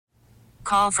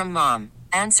Call from mom.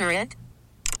 Answer it.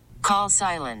 Call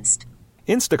silenced.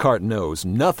 Instacart knows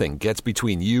nothing gets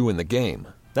between you and the game.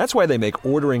 That's why they make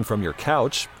ordering from your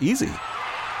couch easy.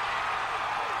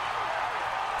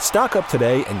 Stock up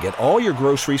today and get all your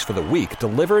groceries for the week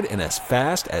delivered in as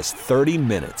fast as 30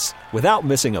 minutes without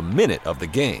missing a minute of the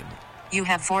game. You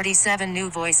have 47 new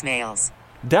voicemails.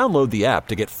 Download the app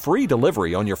to get free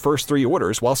delivery on your first 3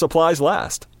 orders while supplies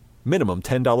last. Minimum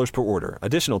 $10 per order.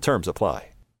 Additional terms apply.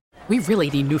 We really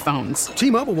need new phones.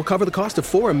 T-Mobile will cover the cost of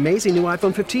 4 amazing new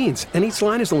iPhone 15s, and each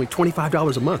line is only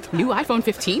 $25 a month. New iPhone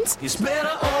 15s? It's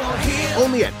better over here.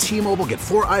 Only at T-Mobile, get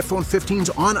 4 iPhone 15s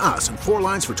on us and 4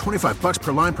 lines for $25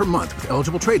 per line per month with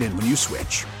eligible trade-in when you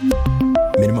switch.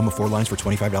 Minimum of 4 lines for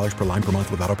 $25 per line per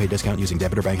month with autopay discount using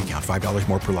debit or bank account. $5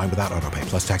 more per line without autopay,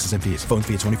 plus taxes and fees. Phone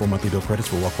fee at 24 monthly bill credits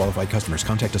for well-qualified customers.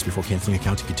 Contact us before canceling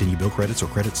account to continue bill credits or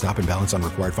credit stop and balance on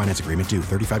required finance agreement due.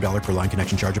 $35 per line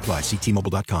connection charge applies. See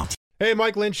T-Mobile.com. Hey,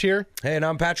 Mike Lynch here. Hey, and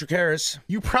I'm Patrick Harris.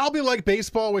 You probably like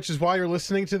baseball, which is why you're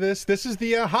listening to this. This is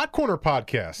the Hot Corner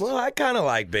podcast. Well, I kind of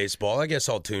like baseball. I guess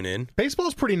I'll tune in.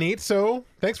 Baseball's pretty neat, so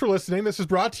thanks for listening. This is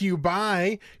brought to you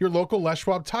by your local Les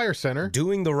Schwab Tire Center.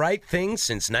 Doing the right thing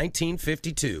since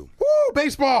 1952. Woo,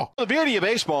 baseball! The beauty of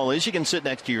baseball is you can sit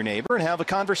next to your neighbor and have a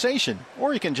conversation,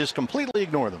 or you can just completely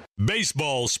ignore them.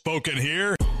 Baseball spoken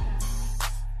here.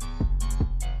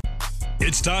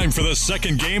 It's time for the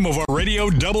second game of a radio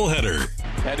doubleheader.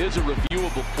 That is a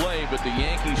reviewable play, but the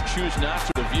Yankees choose not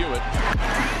to review it.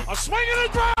 A swing and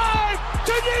a drive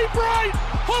to deep right,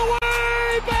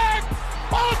 away back,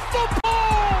 off the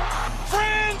ball,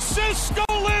 Francisco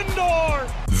Lindor.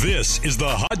 This is the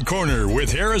Hot Corner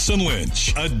with Harrison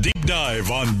Lynch, a deep dive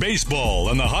on baseball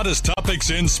and the hottest topics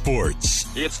in sports.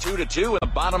 It's 2-2 in the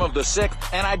bottom of the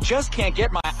 6th, and I just can't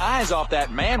get my eyes off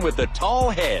that man with the tall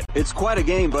head. It's quite a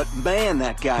game, but man,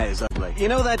 that guy is ugly. You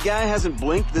know that guy hasn't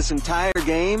blinked this entire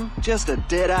game? Just a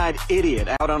dead-eyed idiot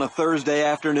out on a Thursday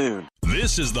afternoon.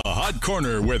 This is the Hot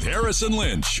Corner with Harrison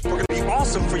Lynch. We're going to be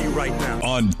awesome for you right now.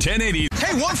 On 1080.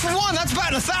 Hey, 1 for 1. That's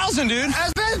batting 1,000, dude.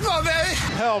 That's baseball, baby.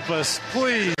 Help us,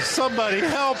 please. Somebody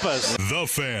help us. The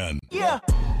Fan. Yeah.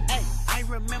 Hey, I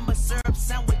remember syrup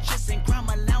sandwiches and crime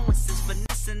allowances,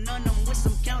 finessing on them with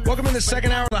some counter. Welcome in the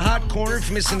second hour of the Hot Corner. If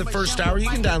you're missing the first hour, you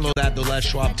can download that, the Les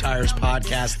Schwab Tires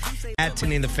podcast at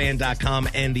TuneInTheFan.com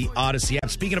and the Odyssey app.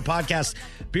 Speaking of podcasts,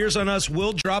 Beers on Us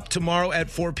will drop tomorrow at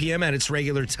 4 p.m. at its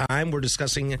regular time. We're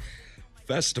discussing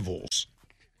festivals,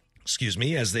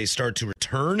 as they start to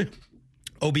return.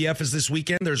 OBF is this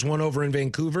weekend. There's one over in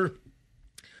Vancouver.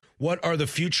 What are the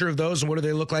future of those and what do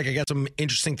they look like? I got some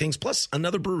interesting things, plus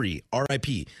another brewery,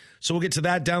 RIP. So we'll get to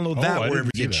that. Download that wherever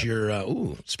you get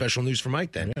your, special news for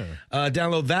Mike then. Yeah.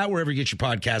 Download that wherever you get your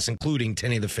podcasts, including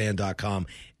 1080thefan.com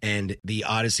and the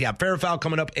Odyssey app. Fair or Foul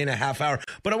coming up in a half hour.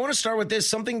 But I want to start with this,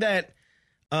 something that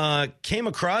came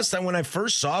across that when I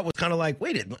first saw it was kind of like,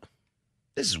 wait,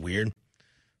 this is weird.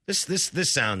 This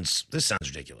sounds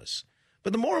ridiculous.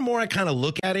 But the more and more I kind of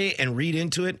look at it and read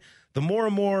into it, the more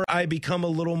and more I become a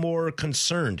little more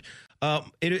concerned.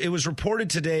 It was reported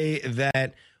today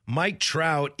that Mike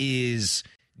Troout is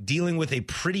dealing with a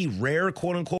pretty rare,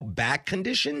 quote-unquote, back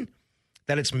condition,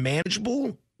 that it's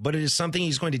manageable, but it is something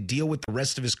he's going to deal with the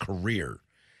rest of his career.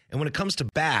 And when it comes to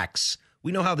backs,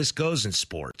 we know how this goes in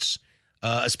sports,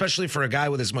 especially for a guy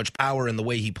with as much power in the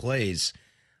way he plays.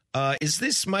 Is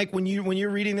this, Mike, when you're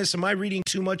reading this, am I reading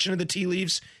too much into the tea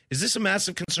leaves? Is this a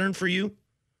massive concern for you?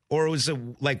 Or was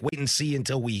it like wait and see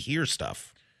until we hear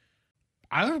stuff?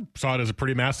 I saw it as a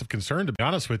pretty massive concern, to be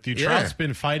honest with you. Yeah. Trout's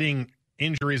been fighting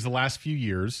injuries the last few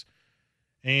years.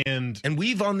 And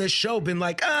we've on this show been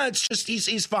like, it's just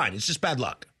he's fine. It's just bad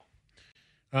luck.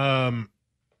 But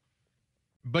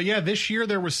yeah, this year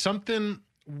there was something,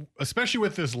 especially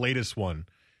with this latest one,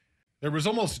 there was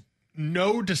almost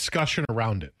no discussion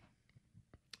around it.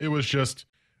 It was just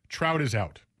Trout is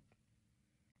out.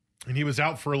 And he was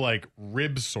out for like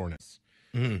rib soreness.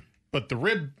 Mm-hmm. But the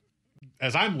rib,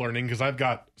 as I'm learning, because I've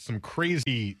got some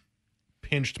crazy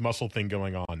pinched muscle thing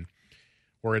going on,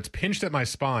 where it's pinched at my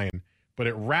spine, but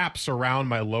it wraps around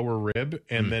my lower rib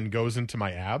and then goes into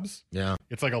my abs. Yeah.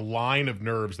 It's like a line of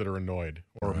nerves that are annoyed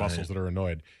or muscles that are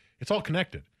annoyed. It's all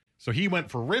connected. So he went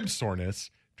for rib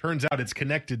soreness. Turns out it's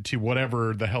connected to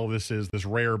whatever the hell this is, this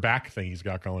rare back thing he's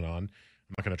got going on.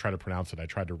 I'm not going to try to pronounce it. I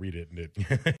tried to read it, and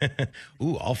it.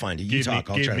 Ooh, I'll find it. You talk.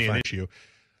 I'll try to find an issue.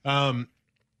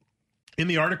 In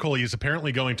the article, he's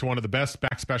apparently going to one of the best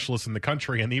back specialists in the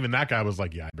country, and even that guy was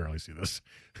like, "Yeah, I barely see this."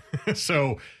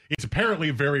 So it's apparently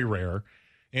very rare,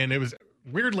 and it was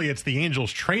weirdly, it's the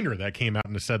Angels trainer that came out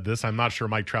and said this. I'm not sure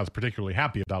Mike Trout's particularly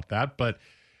happy about that, but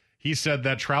he said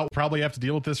that Trout will probably have to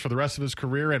deal with this for the rest of his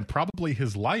career and probably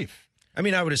his life. I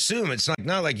mean, I would assume it's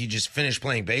not like you just finish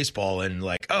playing baseball and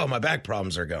like, oh, my back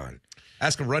problems are gone.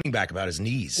 Ask a running back about his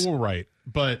knees. All right.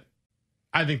 But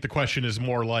I think the question is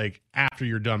more like, after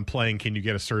you're done playing, can you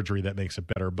get a surgery that makes it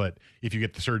better? But if you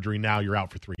get the surgery now, you're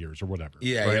out for 3 years or whatever.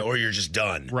 Yeah, right? yeah, or you're just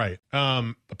done. Right.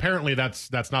 Apparently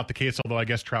that's not the case, although I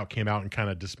guess Trout came out and kind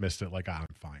of dismissed it like, I'm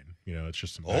fine. It's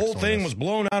just some The whole thing was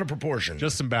blown out of proportion.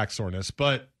 Just some back soreness.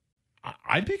 But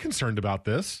I'd be concerned about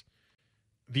this.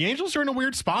 The Angels are in a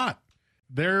weird spot.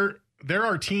 There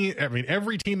are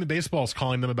every team in baseball is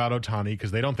calling them about Ohtani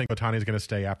because they don't think Ohtani is going to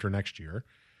stay after next year.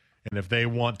 And if they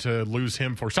want to lose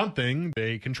him for something,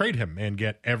 they can trade him and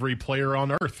get every player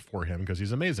on earth for him because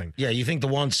he's amazing. Yeah, you think the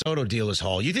Juan Soto deal is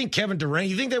haul. You think Kevin Durant,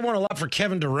 you think they want a lot for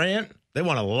Kevin Durant? They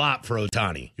want a lot for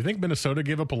Ohtani. You think Minnesota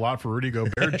gave up a lot for Rudy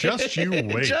Gobert? Just you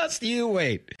wait. Just you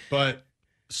wait. But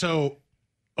so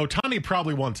Ohtani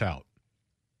probably wants out.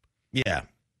 Yeah.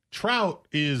 Trout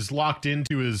is locked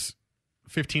into his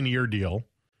 15-year deal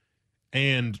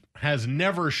and has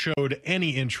never showed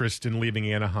any interest in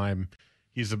leaving Anaheim.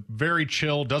 He's a very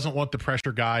chill, doesn't want the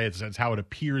pressure guy. It's how it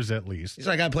appears, at least. He's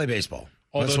like, I play baseball.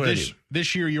 Although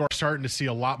this year you are starting to see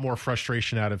a lot more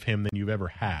frustration out of him than you've ever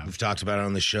had. We've talked about it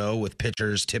on the show with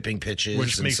pitchers tipping pitches,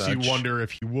 which and makes such. you wonder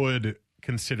if he would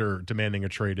consider demanding a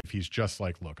trade if he's just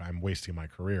like, look, I'm wasting my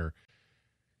career.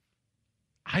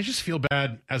 I just feel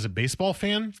bad as a baseball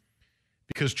fan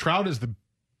because Trout is the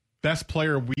best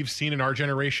player we've seen in our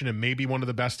generation and maybe one of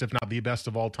the best, if not the best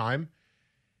of all time.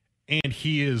 And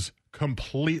he is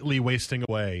completely wasting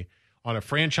away on a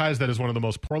franchise that is one of the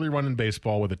most poorly run in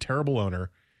baseball with a terrible owner,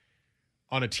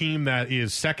 on a team that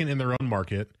is second in their own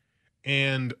market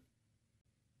and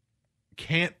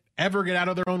can't ever get out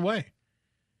of their own way.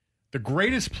 The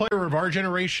greatest player of our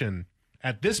generation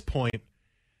at this point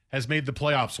has made the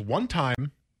playoffs one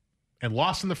time and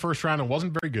lost in the first round and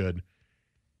wasn't very good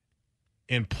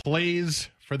and plays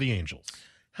for the Angels.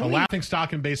 A laughing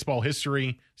stock in baseball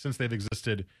history since they've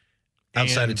existed.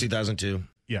 Outside of 2002.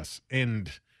 Yes. And,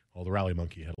 well, the Rally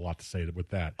Monkey had a lot to say with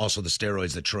that. Also the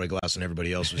steroids that Troy Glass and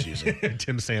everybody else was using.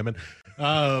 Tim Salmon.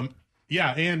 And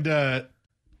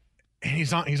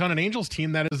he's on an Angels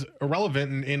team that is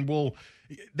irrelevant and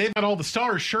they've got all the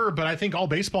stars, sure, but I think all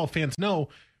baseball fans know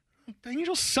the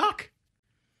Angels suck.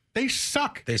 They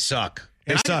suck. They suck.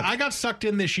 I got sucked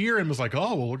in this year and was like,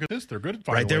 oh, well, look at this. They're good.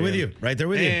 Right there with you. Right there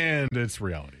with you. And it's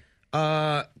reality.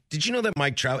 Did you know that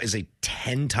Mike Troout is a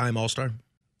 10-time All-Star?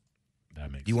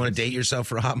 That makes You want to date yourself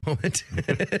for a hot moment?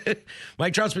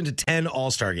 Mike Trout's been to 10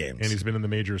 All-Star games. And he's been in the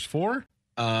majors for?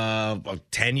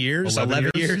 10 years,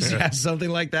 11 years, yeah, something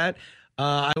like that.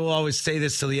 I will always say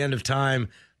this till the end of time.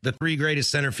 The three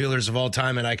greatest center fielders of all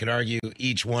time, and I could argue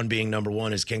each one being number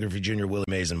one, is Ken Griffey Jr., Willie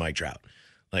Mays, and Mike Trout.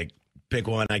 Like, pick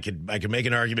one. I could make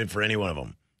an argument for any one of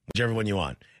them, whichever one you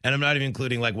want. And I'm not even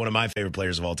including like one of my favorite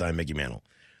players of all time, Mickey Mantle.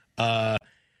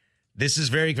 This is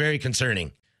very, very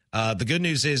concerning. The good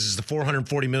news is the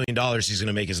 $440 million he's going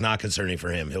to make is not concerning for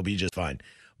him. He'll be just fine.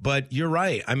 But you're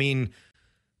right. I mean,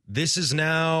 this is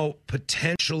now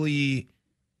potentially,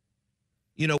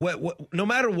 no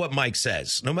matter what Mike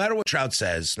says, no matter what Trout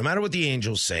says, no matter what the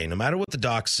Angels say, no matter what the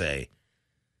docs say,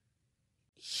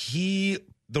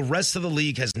 the rest of the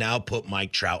league has now put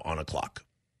Mike Trout on a clock.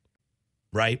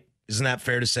 Right? Isn't that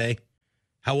fair to say?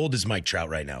 How old is Mike Trout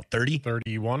right now? 30?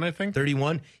 31, I think.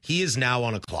 31? He is now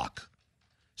on a clock.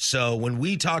 So when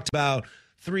we talked about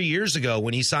 3 years ago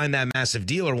when he signed that massive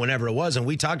deal or whenever it was, and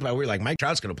we talked about, we were like, Mike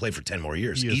Trout's going to play for 10 more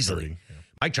years easily. 30, yeah.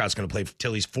 Mike Trout's going to play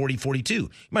till he's 40, 42. He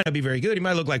might not be very good. He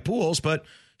might look like Pujols, but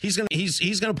he's going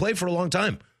to play for a long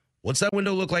time. What's that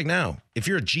window look like now? If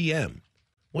you're a GM,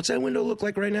 what's that window look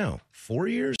like right now? 4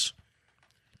 years?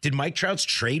 Did Mike Trout's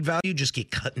trade value just get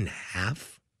cut in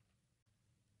half?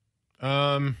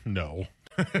 No.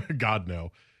 God,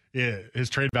 no. His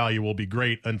trade value will be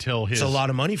great until his... It's a lot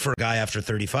of money for a guy after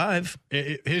 35.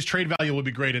 His trade value will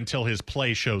be great until his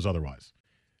play shows otherwise.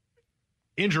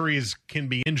 Injuries can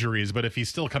be injuries, but if he's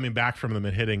still coming back from them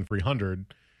and hitting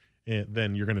 300,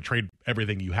 then you're going to trade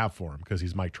everything you have for him because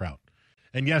he's Mike Trout.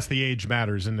 And yes, the age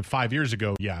matters. And 5 years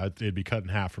ago, yeah, it'd be cut in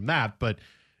half from that, but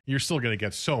you're still going to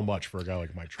get so much for a guy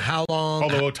like Mike Trout. How long?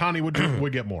 Although Ohtani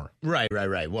would get more. Right.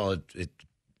 Well,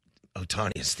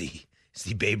 Ohtani is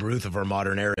the Babe Ruth of our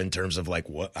modern era in terms of like,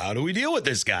 how do we deal with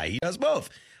this guy? He does both.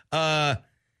 How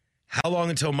long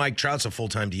until Mike Trout's a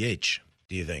full-time DH,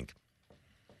 do you think?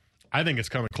 I think it's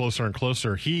coming closer and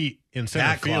closer. He, in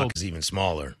center field, clock is even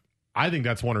smaller. I think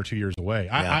that's 1 or 2 years away.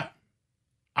 Yeah.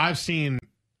 I've seen,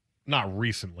 not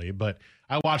recently, but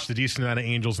I watched a decent amount of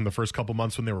Angels in the first couple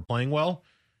months when they were playing well.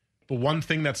 The one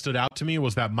thing that stood out to me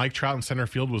was that Mike Trout in center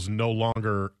field was no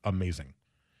longer amazing.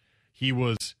 He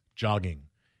was jogging.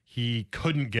 He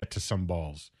couldn't get to some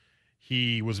balls.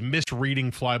 He was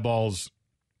misreading fly balls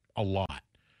a lot.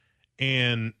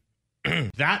 And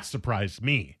that surprised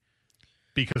me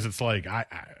because it's like I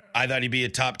thought he'd be a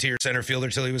top-tier center fielder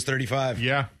till he was 35.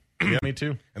 Yeah. Yeah, me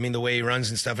too. I mean, the way he runs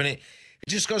and stuff. And it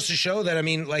just goes to show that, I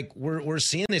mean, like, we're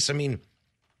seeing this. I mean,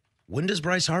 when does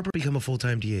Bryce Harper become a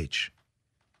full-time DH?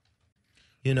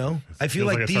 You know? I feel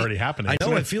like it's already happening. I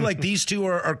know. I feel like these two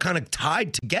are kind of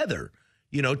tied together.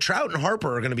 You know, Trout and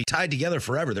Harper are going to be tied together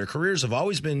forever. Their careers have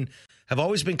always been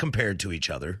compared to each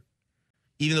other,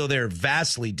 even though they're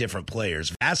vastly different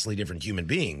players, vastly different human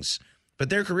beings. But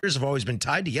their careers have always been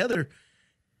tied together.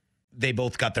 They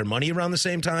both got their money around the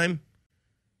same time.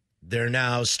 They're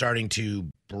now starting to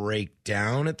break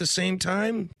down at the same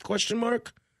time, ?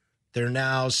 They're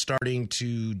now starting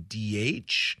to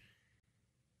DH.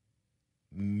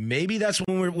 Maybe that's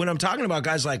when I'm talking about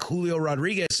guys like Julio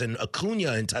Rodriguez and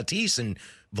Acuna and Tatis and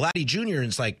Vladdy Jr. And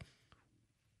it's like,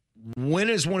 when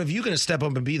is one of you going to step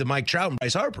up and be the Mike Trout and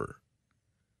Bryce Harper?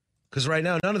 Because right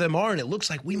now, none of them are, and it looks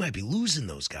like we might be losing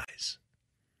those guys.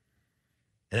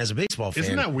 And as a baseball fan,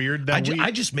 isn't that weird?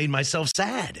 I just made myself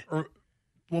sad.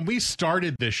 When we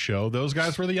started this show, those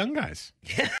guys were the young guys.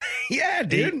 Yeah,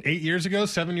 dude. 8 years ago,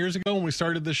 7 years ago, when we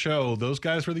started the show, those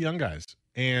guys were the young guys.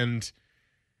 And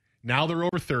now they're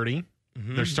over 30.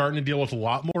 Mm-hmm. They're starting to deal with a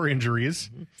lot more injuries.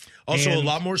 Mm-hmm. Also, a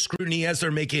lot more scrutiny as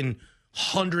they're making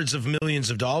hundreds of millions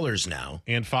of dollars now.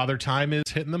 And Father Time is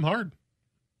hitting them hard.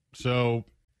 So,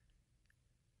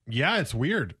 yeah, it's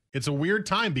weird. It's a weird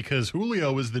time because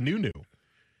Julio is the new.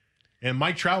 And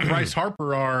Mike Trout and Bryce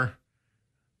Harper are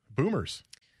boomers.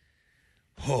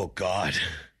 Oh, God.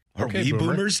 Are okay, we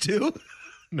boomer. boomers too?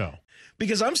 No.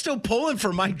 Because I'm still pulling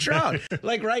for Mike Trout.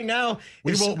 Like right now.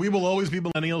 We will always be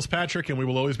millennials, Patrick, and we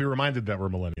will always be reminded that we're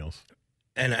millennials.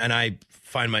 And I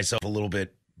find myself a little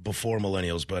bit before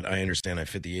millennials, but I understand I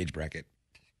fit the age bracket.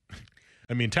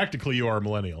 I mean, technically you are a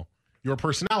millennial. Your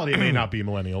personality may not be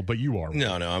millennial, but you are.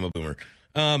 No, I'm a boomer.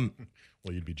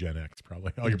 Well, you'd be Gen X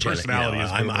probably. Oh, your personality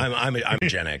is boomer. I'm a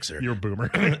Gen Xer. You're a boomer.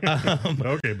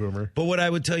 Okay, boomer. But what I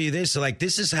would tell you this, so like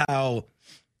this is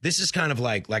kind of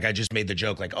like I just made the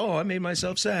joke, like, oh, I made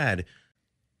myself sad.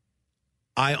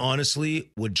 I honestly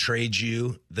would trade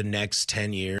you the next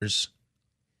 10 years.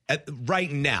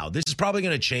 Right now, this is probably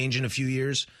going to change in a few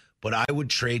years, but I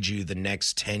would trade you the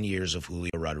next 10 years of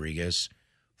Julio Rodriguez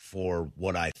for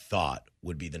what I thought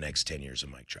would be the next 10 years of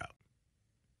Mike Trout.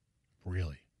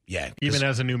 Really? Yeah. Even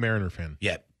as a new Mariner fan.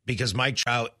 Yeah, because Mike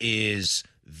Trout is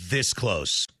this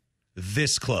close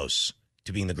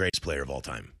to being the greatest player of all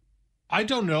time. I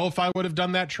don't know if I would have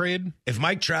done that trade. If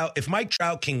Mike Trout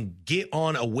can get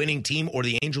on a winning team or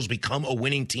the Angels become a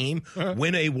winning team,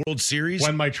 win a World Series.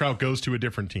 When Mike Trout goes to a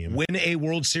different team. Win a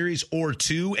World Series or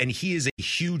two, and he is a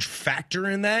huge factor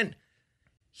in that,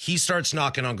 he starts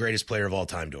knocking on greatest player of all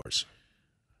time doors.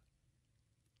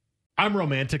 I'm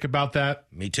romantic about that.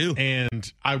 Me too.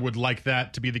 And I would like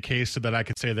that to be the case so that I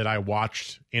could say that I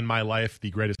watched in my life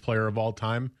the greatest player of all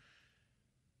time.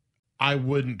 I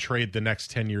wouldn't trade the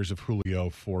next 10 years of Julio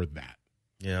for that.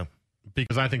 Yeah.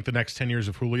 Because I think the next 10 years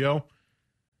of Julio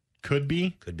could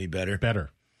be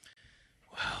better.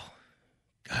 Wow.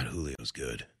 God, Julio's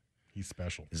good. He's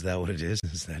special. Is that what it is?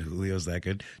 Is that Julio's that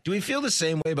good? Do we feel the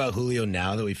same way about Julio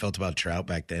now that we felt about Trout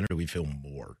back then, or do we feel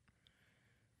more?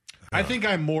 I think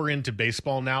I'm more into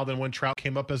baseball now than when Trout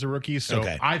came up as a rookie. So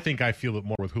okay. I think I feel it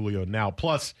more with Julio now.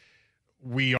 Plus,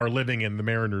 we are living in the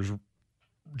Mariners'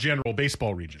 general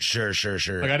baseball region. Sure.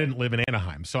 Like I didn't live in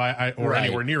Anaheim, so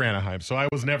anywhere near Anaheim, so I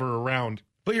was never around.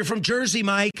 But you're from Jersey,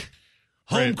 Mike.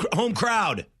 Home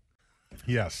crowd.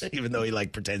 Yes. Even though he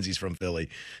pretends he's from Philly.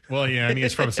 Well, yeah, I mean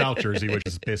he's from South Jersey, which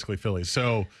is basically Philly.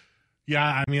 So, yeah,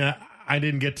 I mean I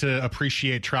didn't get to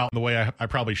appreciate Trout in the way I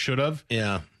probably should have.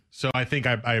 Yeah. So I think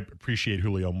I appreciate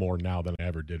Julio more now than I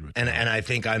ever did with Trout. And I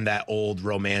think I'm that old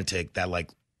romantic that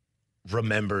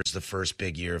remembers the first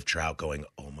big year of Trout going,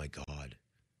 oh my God,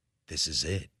 this is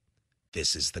it.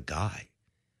 This is the guy.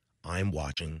 I'm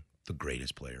watching the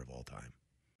greatest player of all time.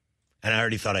 And I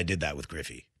already thought I did that with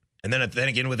Griffey. And then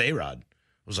again with A-Rod.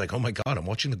 I was like, oh my God, I'm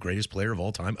watching the greatest player of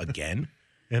all time again.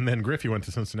 And then Griffey went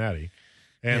to Cincinnati.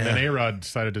 And then A-Rod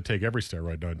decided to take every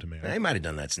steroid known to man. He might have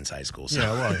done that since high school. So.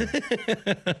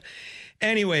 Yeah, well.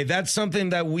 Anyway, that's something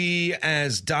that we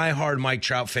as diehard Mike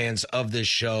Trout fans of this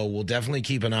show will definitely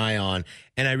keep an eye on.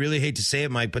 And I really hate to say it,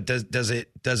 Mike, but does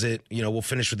it, we'll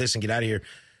finish with this and get out of here.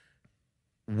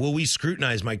 Will we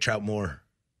scrutinize Mike Trout more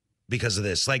because of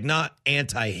this? Not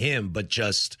anti him, but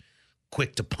just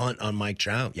quick to punt on Mike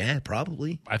Trout. Yeah,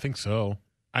 probably. I think so.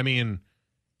 I mean,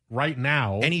 right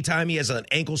now, anytime he has an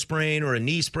ankle sprain or a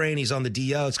knee sprain, he's on the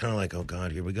DL. It's kind of like, oh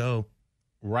God, here we go.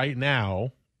 right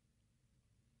now,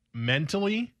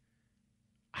 mentally,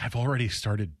 I've already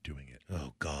started doing it.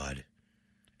 Oh, God.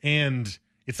 And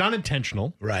it's not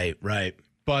intentional. Right.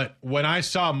 But when I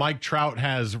saw Mike Troout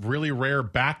has really rare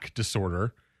back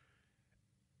disorder,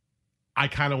 I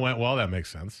kind of went, well, that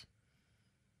makes sense.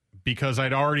 Because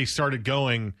I'd already started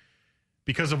going,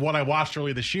 because of what I watched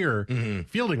early this year,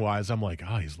 fielding-wise, I'm like,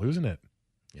 he's losing it.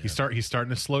 Yeah. He's starting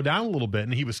to slow down a little bit,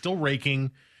 and he was still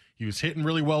raking. He was hitting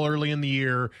really well early in the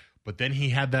year, but then he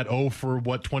had that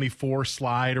 0-for-24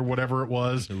 slide or whatever it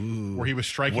was, where he was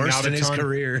striking worst out a ton. in his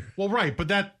career. Well, right, but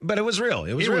it was real.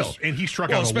 It was real, and he struck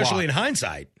out a lot, especially in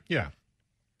hindsight. Yeah,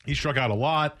 he struck out a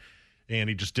lot, and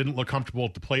he just didn't look comfortable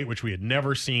at the plate, which we had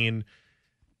never seen.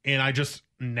 And I just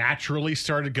naturally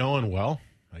started going, well,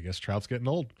 I guess Trout's getting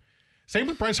old. Same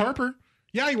with Bryce Harper.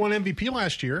 Yeah, he won MVP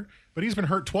last year, but he's been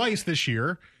hurt twice this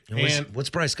year. And what's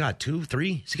Bryce got? 2,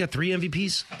 3? Has he got 3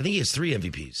 MVPs? I think he has 3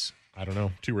 MVPs. I don't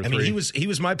know, 2 or 3. I mean, he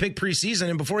was my pick preseason,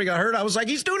 and before he got hurt, I was like,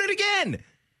 he's doing it again.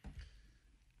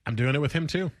 I'm doing it with him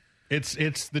too. It's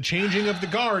the changing of the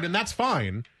guard, and that's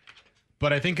fine.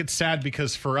 But I think it's sad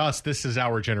because for us, this is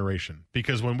our generation.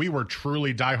 Because when we were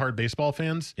truly diehard baseball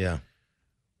fans,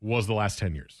 was the last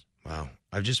 10 years. Wow.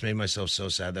 I've just made myself so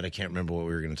sad that I can't remember what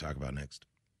we were going to talk about next.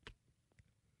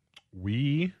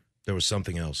 There was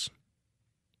something else.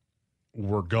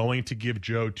 We're going to give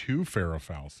Joe 2 fair or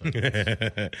foul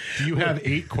segments. Do you have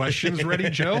 8 questions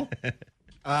ready, Joe?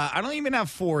 I don't even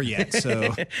have 4 yet.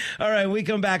 So, all right, we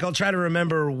come back. I'll try to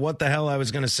remember what the hell I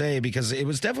was going to say because it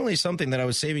was definitely something that I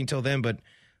was saving till then. But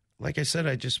like I said,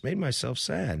 I just made myself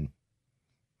sad.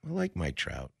 I like Mike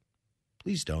Troout.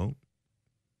 Please don't.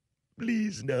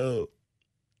 Please no.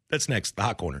 That's next. The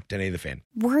Hot Corner, 1080 The Fan.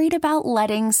 Worried about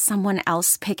letting someone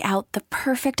else pick out the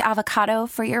perfect avocado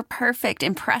for your perfect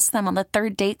impress them on the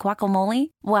third date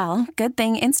guacamole? Well, good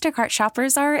thing Instacart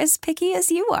shoppers are as picky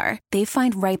as you are. They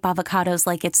find ripe avocados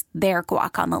like it's their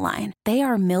guac on the line. They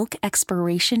are milk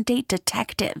expiration date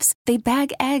detectives. They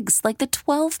bag eggs like the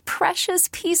 12 precious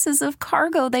pieces of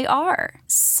cargo they are.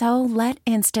 So let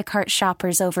Instacart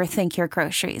shoppers overthink your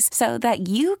groceries so that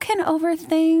you can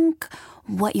overthink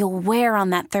what you'll wear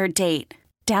on that third date.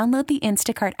 Download the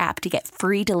Instacart app to get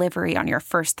free delivery on your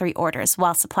first 3 orders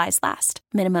while supplies last.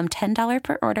 Minimum $10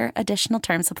 per order. Additional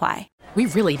terms apply. We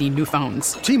really need new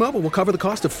phones. T-Mobile will cover the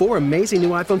cost of 4 amazing new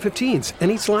iPhone 15s, and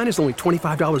each line is only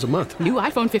 $25 a month. New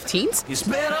iPhone 15s? It's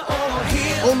better over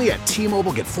here. Only at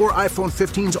T-Mobile, get 4 iPhone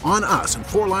 15s on us and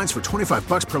 4 lines for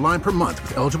 $25 per line per month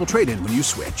with eligible trade-in when you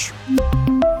switch.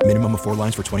 Minimum of 4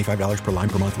 lines for $25 per line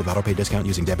per month with autopay discount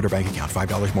using debit or bank account.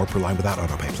 $5 more per line without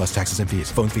autopay, plus taxes and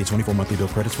fees. Phone fee at 24 monthly bill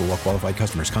credits for well-qualified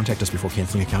customers. Contact us before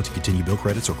canceling account to continue bill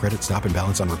credits or credit stop and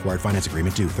balance on required finance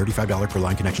agreement due. $35 per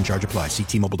line connection charge applies. See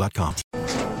T-Mobile.com.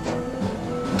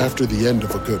 After the end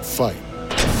of a good fight,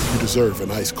 you deserve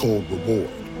an ice-cold reward.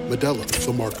 Modelo is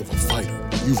the mark of a fighter.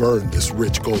 You've earned this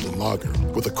rich golden lager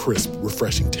with a crisp,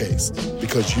 refreshing taste.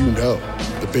 Because you know,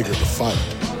 the bigger the fight,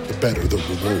 the better the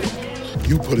reward.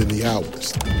 You put in the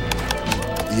hours,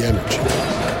 the energy,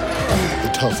 the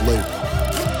tough labor.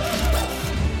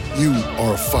 You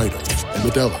are a fighter, and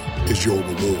Modelo is your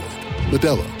reward.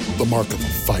 Modelo, the mark of a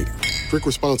fighter. Drink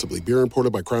responsibly. Beer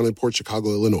imported by Crown Imports,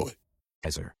 Chicago, Illinois.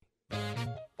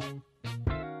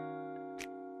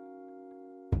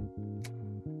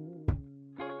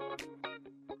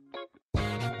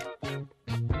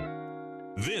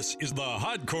 This is the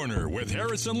Hot Corner with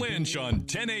Harrison Lynch on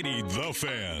 1080 The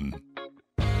Fan.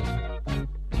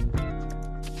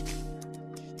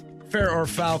 Fair or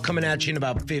foul coming at you in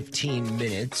about 15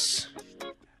 minutes.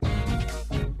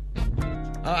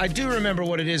 I do remember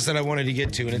what it is that I wanted to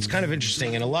get to, and it's kind of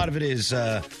interesting. And a lot of it is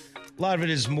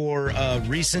more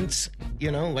recent.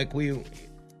 You know, like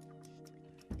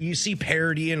you see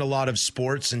parody in a lot of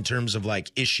sports in terms of like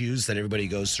issues that everybody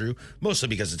goes through, mostly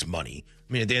because it's money.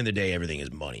 I mean, at the end of the day, everything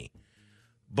is money.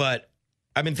 But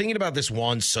I've been thinking about this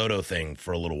Juan Soto thing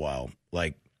for a little while.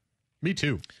 Like, me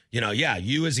too. You know, yeah,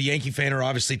 you as a Yankee fan are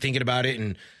obviously thinking about it,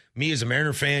 and me as a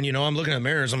Mariner fan, you know, I'm looking at the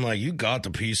Mariners, I'm like, you got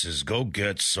the pieces, go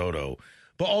get Soto.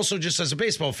 But also just as a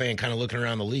baseball fan, kind of looking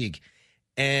around the league.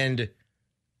 And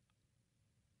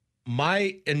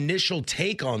my initial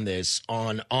take on this,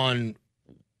 on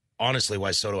honestly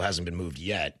why Soto hasn't been moved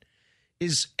yet,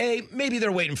 is maybe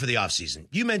they're waiting for the offseason.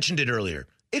 You mentioned it earlier.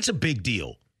 It's a big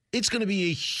deal. It's going to be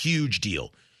a huge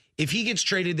deal. If he gets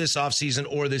traded this offseason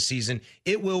or this season,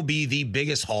 it will be the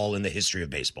biggest haul in the history of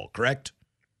baseball, correct?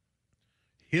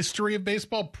 History of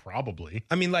baseball? Probably.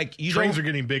 I mean, like, trades are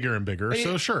getting bigger and bigger,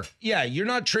 so sure. Yeah, you're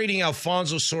not trading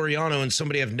Alfonso Soriano and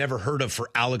somebody I've never heard of for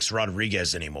Alex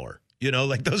Rodriguez anymore. You know,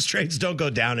 like, those trades don't go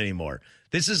down anymore.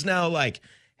 This is now like,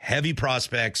 heavy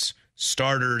prospects,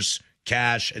 starters,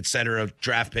 cash, etc.,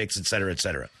 draft picks, etc.,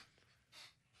 etc.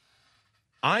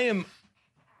 I am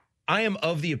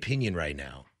of the opinion right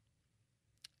now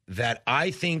that I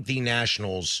think the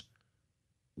Nationals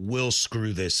will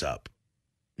screw this up.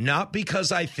 Not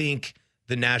because I think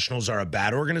the Nationals are a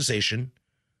bad organization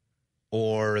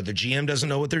or the GM doesn't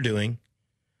know what they're doing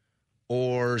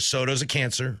or Soto's a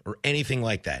cancer or anything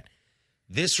like that.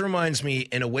 This reminds me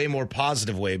in a way more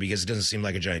positive way because it doesn't seem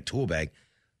like a giant tool bag.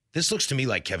 This looks to me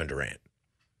like Kevin Durant.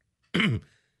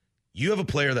 You have a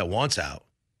player that wants out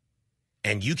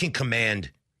and you can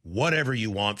command whatever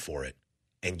you want for it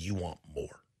and you want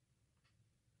more.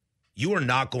 You are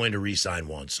not going to re-sign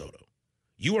Juan Soto.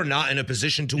 You are not in a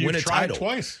position to win a title.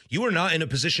 Twice. You are not in a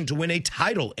position to win a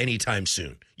title anytime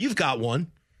soon. You've got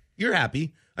one. You're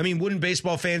happy. I mean, wouldn't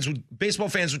baseball fans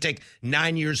would take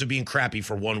 9 years of being crappy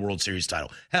for one World Series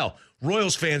title. Hell,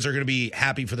 Royals fans are going to be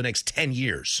happy for the next 10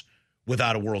 years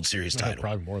without a World Series title.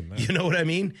 Probably more than that. You know what I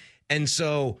mean? And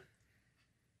so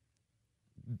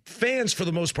fans, for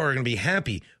the most part, are going to be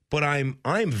happy. But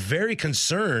I'm very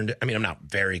concerned. I mean, I'm not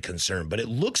very concerned, but it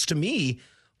looks to me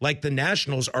like the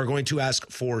Nationals are going to ask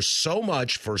for so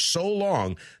much for so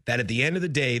long that at the end of the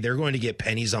day, they're going to get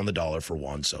pennies on the dollar for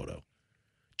Juan Soto.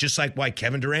 Just like why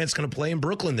Kevin Durant's going to play in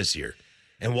Brooklyn this year.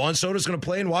 And Juan Soto's going to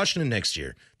play in Washington next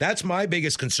year. That's my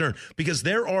biggest concern because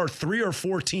there are 3 or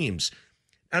 4 teams.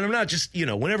 And I'm not just,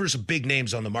 whenever there's big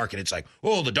names on the market, it's like,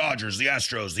 oh, the Dodgers, the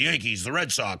Astros, the Yankees, the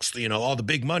Red Sox, all the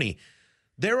big money.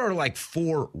 There are like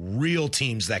 4 real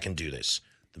teams that can do this.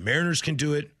 The Mariners can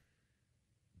do it.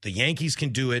 The Yankees can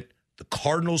do it. The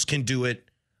Cardinals can do it.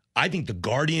 I think the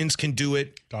Guardians can do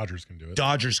it. Dodgers can do it.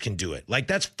 Dodgers can do it. Like,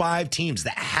 that's 5 teams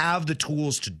that have the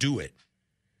tools to do it.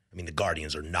 I mean, the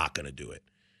Guardians are not going to do it.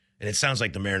 And it sounds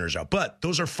like the Mariners are. But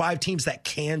those are 5 teams that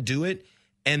can do it.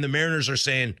 And the Mariners are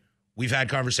saying, we've had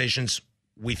conversations.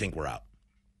 We think we're out.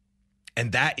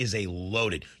 And that is a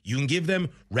loaded. You can give them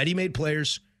ready-made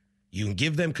players. You can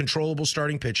give them controllable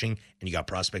starting pitching, and you got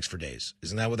prospects for days.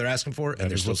 Isn't that what they're asking for?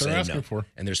 And they're still saying no.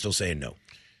 And they're still saying no.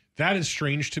 That is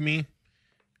strange to me.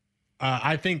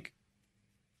 I think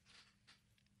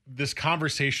this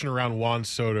conversation around Juan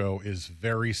Soto is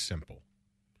very simple.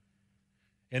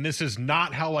 And this is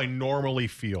not how I normally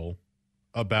feel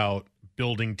about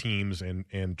building teams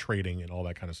and trading and all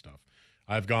that kind of stuff.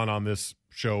 I've gone on this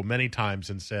show many times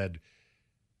and said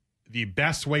the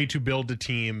best way to build a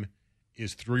team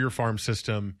is through your farm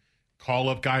system, call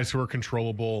up guys who are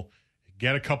controllable,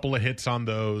 get a couple of hits on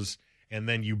those, and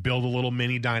then you build a little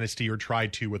mini dynasty or try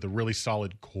to with a really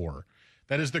solid core.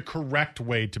 That is the correct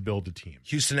way to build a team.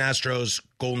 Houston Astros,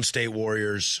 Golden State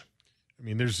Warriors. I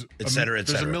mean, there's et cetera.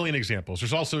 There's a million examples.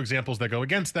 There's also examples that go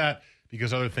against that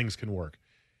because other things can work.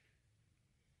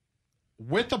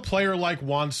 With a player like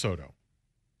Juan Soto,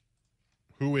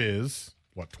 who is,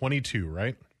 22,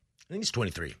 right? I think he's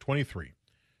 23. 23.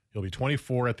 He'll be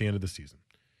 24 at the end of the season.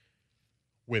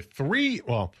 With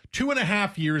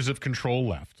 2.5 years of control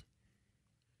left.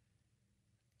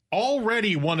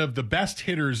 Already one of the best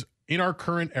hitters in our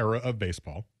current era of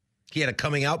baseball. He had a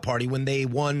coming out party when they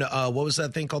won, what was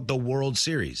that thing called? The World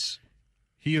Series.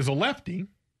 He is a lefty.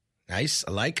 Nice,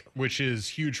 I like. Which is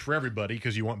huge for everybody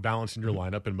because you want balance in your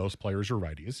lineup, and most players are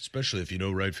righties. Especially if you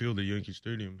know right field at Yankee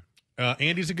Stadium.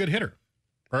 And he's a good hitter.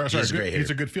 He's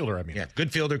a good fielder, I mean. Yeah, good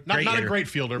fielder, not a great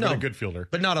fielder, but a good fielder.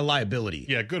 But not a liability.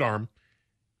 Yeah, good arm.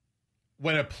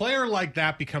 When a player like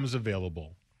that becomes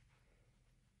available,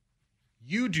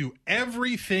 you do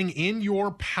everything in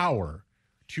your power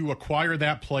to acquire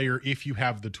that player if you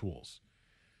have the tools.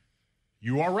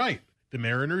 You are right. The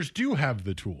Mariners do have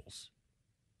the tools.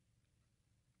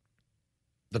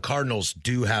 The Cardinals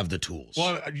do have the tools.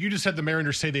 Well, you just had the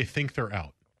Mariners say they think they're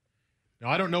out. Now,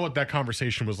 I don't know what that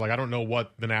conversation was like. I don't know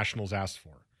what the Nationals asked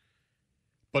for.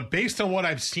 But based on what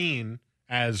I've seen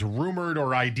as rumored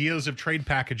or ideas of trade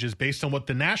packages based on what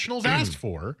the Nationals asked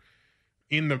for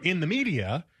in the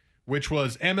media, which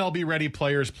was MLB-ready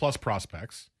players plus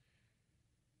prospects,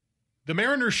 the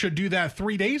Mariners should do that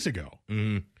 3 days ago.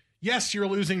 Mm-hmm. Yes, you're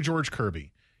losing George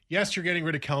Kirby. Yes, you're getting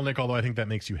rid of Kelenic, although I think that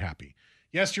makes you happy.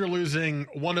 Yes, you're losing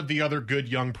one of the other good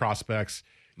young prospects.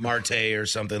 Marte or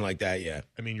something like that, yeah.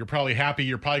 I mean, you're probably happy.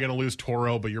 You're probably going to lose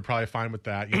Toro, but you're probably fine with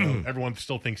that. Everyone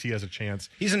still thinks he has a chance.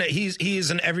 He's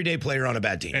an everyday player on a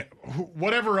bad team.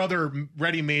 Whatever other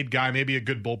ready-made guy, maybe a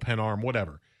good bullpen arm,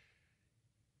 whatever.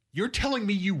 You're telling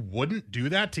me you wouldn't do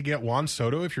that to get Juan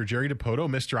Soto if you're Jerry Dipoto,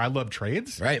 Mr. I Love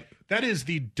Trades? Right. That is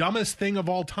the dumbest thing of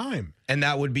all time. And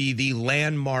that would be the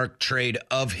landmark trade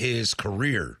of his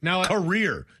career.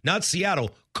 Career. Not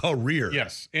Seattle, career.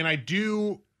 Yes. And I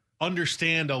do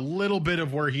understand a little bit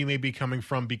of where he may be coming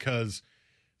from because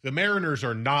The Mariners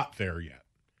are not there yet.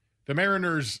 The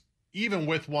Mariners, even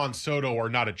with Juan Soto, are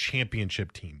not a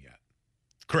championship team yet.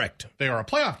 Correct. They are a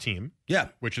playoff team. Yeah.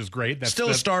 Which is great. That's still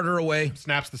a starter away.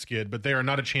 Snaps the skid, but they are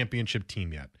not a championship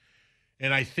team yet.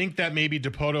 And I think that maybe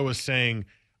Dipoto is saying,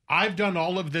 I've done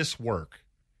all of this work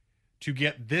to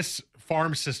get this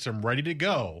farm system ready to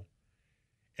go,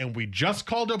 and we just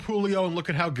called up Julio, and look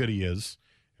at how good he is.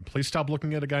 And please stop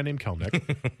looking at a guy named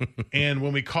Kelnick. And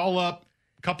when we call up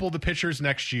a couple of the pitchers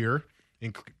next year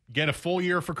and get a full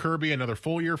year for Kirby, another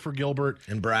full year for Gilbert.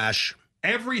 And Brash.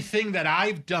 Everything that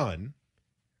I've done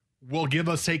will give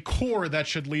us a core that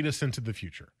should lead us into the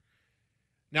future.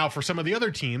 Now, for some of the other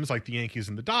teams, like the Yankees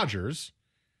and the Dodgers,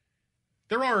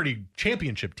 they're already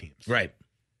championship teams. Right.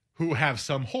 Who have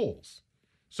some holes.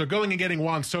 So going and getting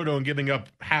Juan Soto and giving up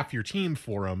half your team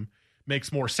for him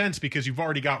makes more sense because you've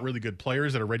already got really good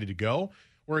players that are ready to go,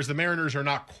 whereas the Mariners are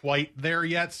not quite there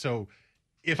yet. So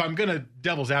if I'm going to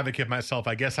devil's advocate myself,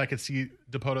 I guess I could see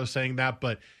Dipoto saying that.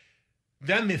 But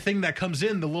then the thing that comes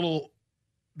in, the little,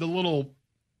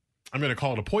 I'm going to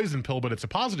call it a poison pill, but it's a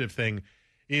positive thing,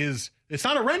 is it's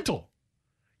not a rental.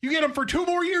 You get him for 2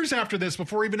 more years after this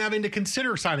before even having to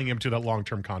consider signing him to that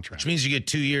long-term contract. Which means you get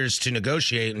 2 years to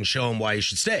negotiate and show him why you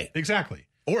should stay. Exactly.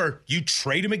 Or you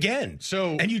trade him again.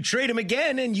 And you trade him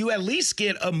again, and you at least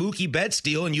get a Mookie Betts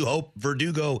deal, and you hope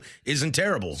Verdugo isn't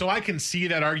terrible. So I can see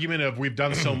that argument of we've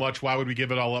done so much, why would we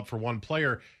give it all up for one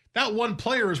player? That one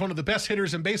player is one of the best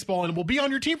hitters in baseball and will be on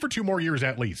your team for 2 more years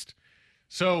at least.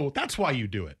 So that's why you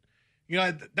do it. You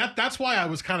know, that's why I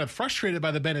was kind of frustrated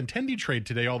by the Benintendi trade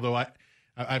today, although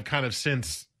I've kind of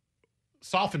since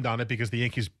softened on it because the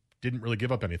Yankees didn't really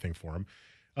give up anything for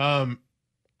him.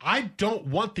 I don't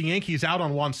want the Yankees out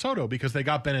on Juan Soto because they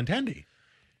got Benintendi.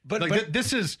 But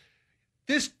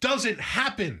this doesn't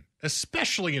happen,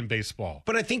 especially in baseball.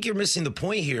 But I think you're missing the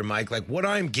point here, Mike. Like, what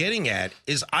I'm getting at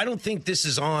is I don't think this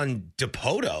is on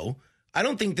Dipoto. I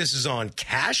don't think this is on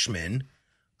Cashman.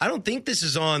 I don't think this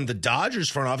is on the Dodgers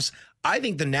front office. I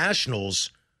think the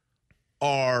Nationals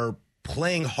are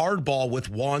playing hardball with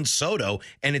Juan Soto,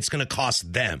 and it's going to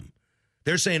cost them.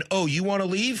 They're saying, oh, you want to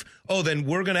leave? Oh, then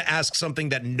we're going to ask something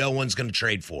that no one's going to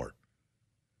trade for.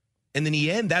 And in the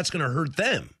end, that's going to hurt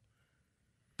them.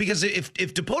 Because if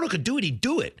Dipoto could do it, he'd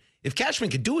do it. If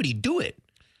Cashman could do it, he'd do it.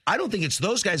 I don't think it's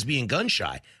those guys being gun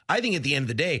shy. I think at the end of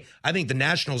the day, I think the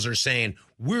Nationals are saying,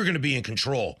 we're going to be in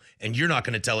control, and you're not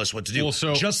going to tell us what to do.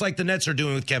 Well, just like the Nets are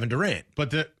doing with Kevin Durant.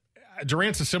 But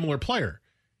Durant's a similar player.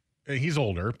 He's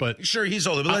older, but... Sure, he's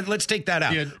older, but let's take that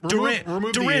out. Yeah,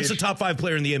 Durant's a top 5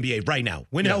 player in the NBA right now.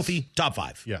 When healthy, top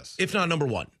 5. Yes. If not number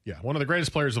 1. Yeah, one of the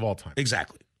greatest players of all time.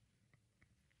 Exactly.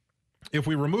 If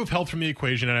we remove health from the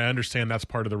equation, and I understand that's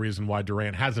part of the reason why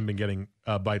Durant hasn't been getting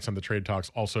bites on the trade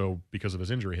talks, also because of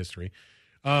his injury history.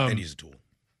 And he's a tool.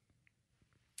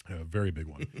 A very big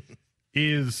one.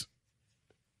 Is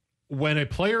when a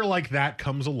player like that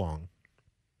comes along,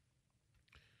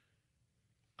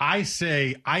 I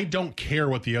say, I don't care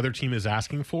what the other team is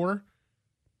asking for,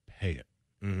 pay it.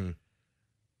 Mm-hmm.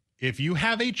 If you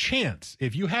have a chance,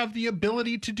 if you have the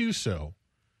ability to do so,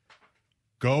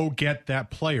 go get that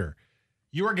player.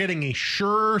 You are getting a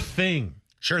sure thing.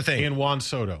 Sure thing. In Juan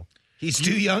Soto. He's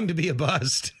too young to be a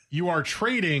bust. You are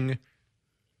trading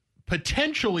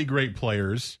potentially great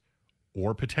players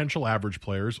or potential average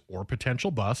players or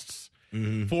potential busts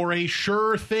for a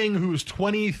sure thing who's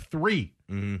 23.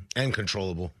 And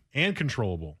controllable.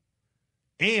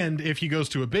 And if he goes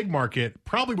to a big market,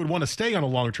 probably would want to stay on a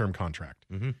long-term contract.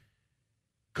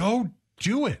 Go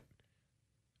do it.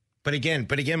 But again,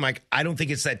 Mike, I don't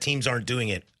think it's that teams aren't doing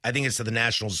it. I think it's that the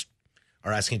Nationals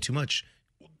are asking too much.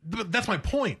 But that's my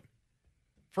point.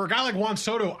 For a guy like Juan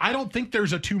Soto, I don't think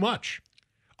there's a too much.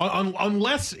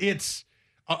 Unless it's...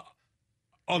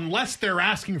 Unless they're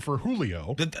asking for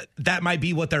Julio. That might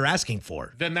be what they're asking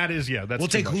for. Then that is, that's we'll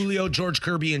take much. Julio, George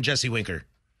Kirby, and Jesse Winker.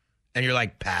 And you're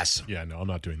like, pass. Yeah, no, I'm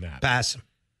not doing that. Pass.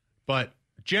 But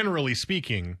generally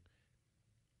speaking,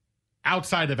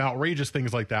 outside of outrageous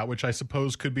things like that, which I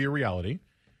suppose could be a reality,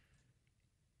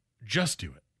 just do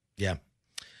it. Yeah.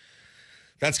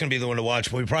 That's going to be the one to watch,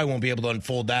 but we probably won't be able to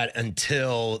unfold that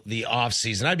until the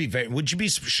offseason. Would you be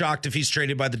shocked if he's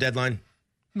traded by the deadline?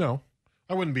 No.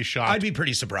 I wouldn't be shocked. I'd be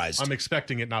pretty surprised. I'm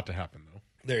expecting it not to happen, though.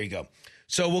 There you go.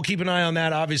 So we'll keep an eye on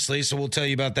that, obviously. So we'll tell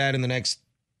you about that in the next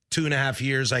 2.5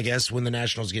 years, I guess, when the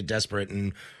Nationals get desperate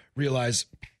and realize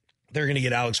they're going to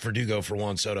get Alex Verdugo for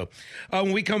Juan Soto.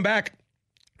 When we come back,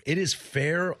 it is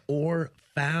fair or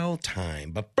foul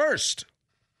time. But first,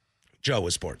 Joe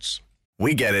with sports.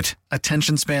 We get it.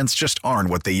 Attention spans just aren't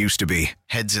what they used to be.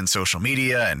 Heads in social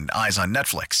media and eyes on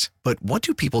Netflix. But what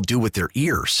do people do with their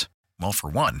ears? Well, for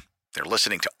one, They're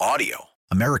listening to audio.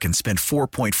 Americans spend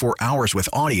 4.4 hours with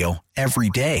audio every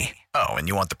day. Oh, and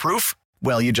you want the proof?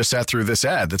 Well, you just sat through this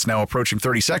ad that's now approaching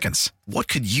 30 seconds. What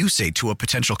could you say to a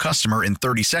potential customer in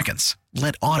 30 seconds?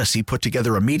 Let Odyssey put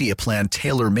together a media plan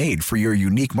tailor-made for your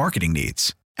unique marketing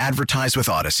needs. Advertise with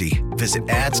Odyssey. Visit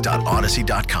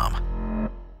ads.odyssey.com.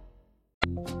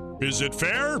 Is it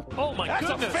fair? Oh, my goodness.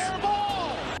 That's a fair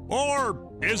ball. Or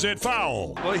is it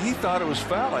foul? Well, he thought it was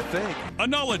foul, I think. A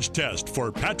knowledge test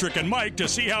for Patrick and Mike to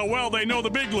see how well they know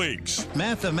the big leagues.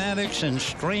 Mathematics and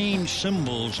strange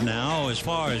symbols now as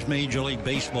far as Major League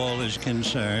Baseball is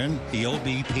concerned. The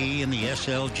OBP and the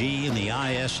SLG and the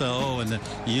ISO and the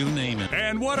you name it.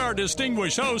 And what our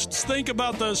distinguished hosts think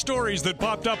about the stories that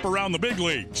popped up around the big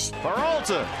leagues.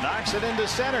 Peralta knocks it into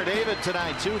center. David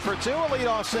tonight 2 for 2. A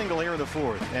leadoff single here in the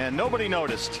fourth. And nobody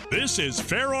noticed. This is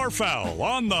Fair or Foul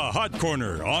on the Hot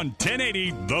Corner on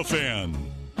 1080 The Fan.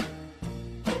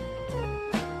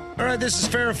 All right, this is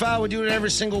Fair or Foul. We do it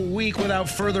every single week. Without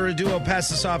further ado, I'll pass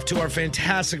this off to our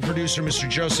fantastic producer, Mr.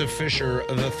 Joseph Fisher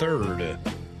III.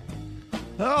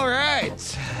 All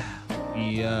right. Let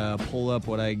me pull up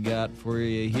what I got for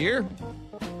you here.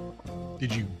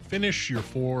 Did you finish your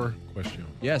 4 questions?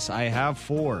 Yes, I have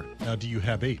 4. Now, do you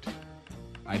have 8?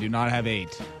 I do not have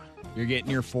 8. You're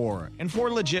getting your 4. And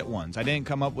 4 legit ones. I didn't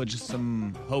come up with just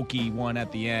some hokey one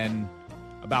at the end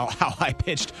about how I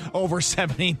pitched over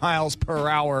 70 miles per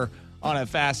hour on a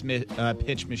fast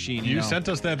pitch machine. You sent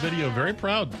us that video. Very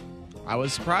proud. I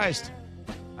was surprised.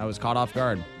 I was caught off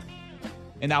guard.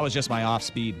 And that was just my off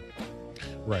speed.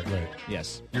 Right.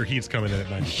 Yes. Your heat's coming in at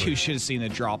 93. You should have seen the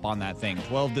drop on that thing.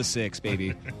 12-6,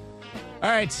 baby. All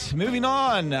right, moving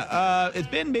on. It's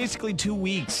been basically 2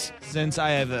 weeks since I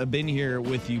have been here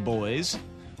with you boys.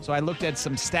 So I looked at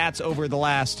some stats over the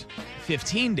last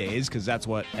 15 days, because that's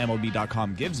what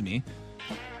MLB.com gives me.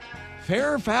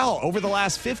 Fair or foul, over the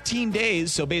last 15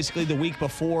 days, so basically the week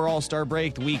before All-Star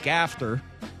break, the week after,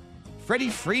 Freddie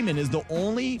Freeman is the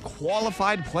only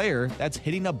qualified player that's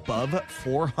hitting above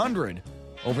 400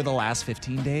 over the last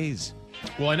 15 days.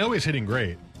 Well, I know he's hitting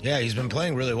great. Yeah, he's been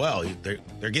playing really well.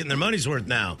 They're getting their money's worth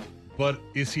now. But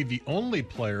is he the only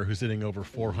player who's hitting over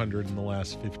 400 in the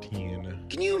last 15?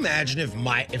 Can you imagine if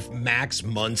Max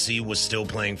Muncy was still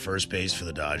playing first base for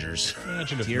the Dodgers?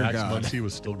 Imagine if Max Muncy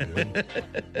was still good.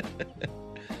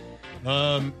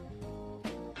 Over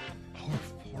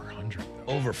 400.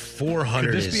 Over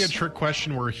 400. Could this be a trick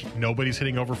question where nobody's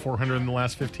hitting over 400 in the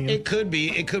last 15? It could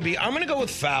be. I'm going to go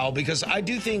with foul because I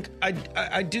do think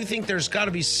there's got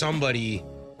to be somebody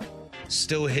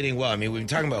still hitting well. I mean, we've been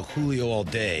talking about Julio all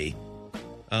day.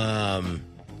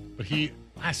 But he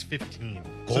last 15.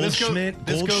 Goldschmidt,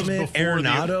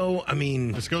 Arenado. I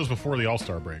mean, this goes before the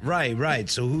All-Star break. Right.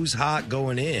 So who's hot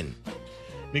going in? I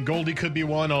mean, Goldie could be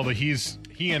one, although he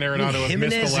and Arenado have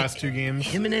missed the last 2 games.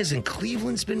 Jimenez in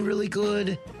Cleveland's been really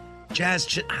good. Well,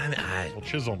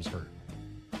 Chisholm's hurt.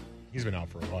 He's been out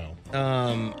for a while.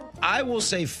 I will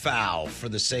say foul for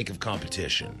the sake of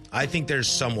competition. I think there's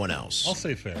someone else. I'll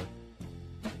say fair.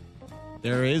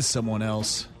 There is someone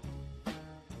else.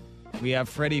 We have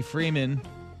Freddie Freeman.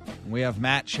 And we have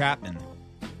Matt Chapman.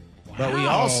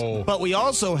 Wow. But we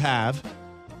also have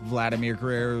Vladimir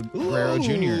Guerrero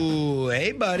Jr. Ooh,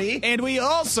 hey, buddy. And we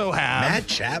also have Matt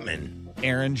Chapman.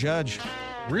 Aaron Judge.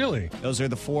 Really? Those are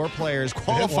the 4 players,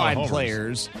 qualified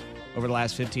players, over the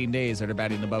last 15 days that are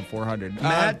batting above 400.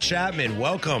 Matt Chapman,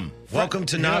 welcome. Welcome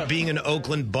to not being an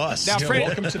Oakland bust. Now,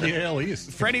 welcome to the AL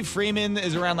East. Freddie Freeman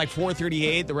is around like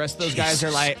 438. The rest of those guys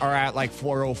are at like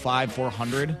 405,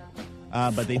 400.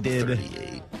 But they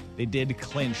did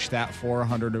clinch that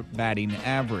 400 batting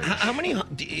average. How many,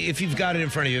 if you've got it in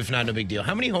front of you, if not, no big deal,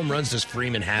 how many home runs does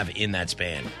Freeman have in that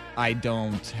span? I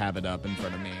don't have it up in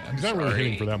front of me. He's not really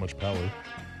hitting for that much power.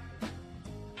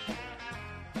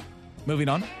 Moving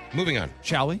on,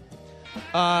 shall we?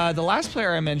 The last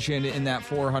player I mentioned in that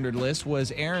 400 list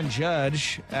was Aaron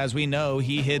Judge. As we know,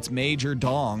 he hits major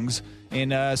dongs,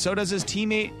 and so does his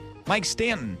teammate Mike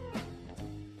Stanton.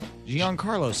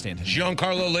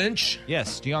 Giancarlo Lynch?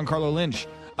 Yes, Giancarlo Lynch.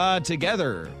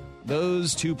 Together,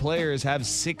 those 2 players have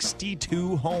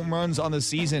 62 home runs on the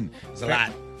season. That's a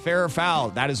lot. Fair or foul,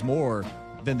 that is more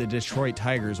than the Detroit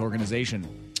Tigers organization.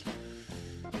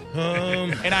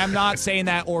 And I'm not saying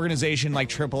that organization like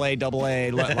AAA,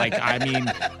 AA, like I mean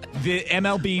the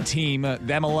MLB team,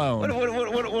 them alone.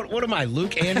 What am I,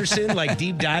 Luke Anderson, like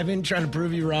deep diving, trying to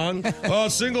prove you wrong? Oh,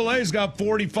 single A's got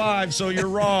 45, so you're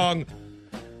wrong.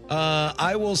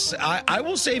 I will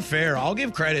say fair. I'll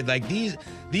give credit. Like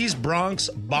these Bronx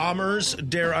Bombers,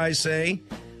 dare I say,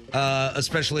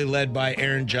 especially led by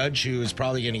Aaron Judge, who is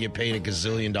probably going to get paid $1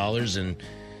 gazillion, and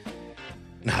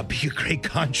not be a great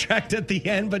contract at the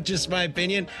end, but just my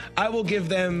opinion. I will give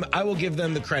them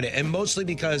the credit, and mostly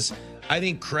because I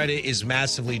think credit is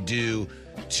massively due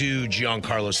to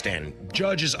Giancarlo Stanton.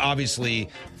 Judge is obviously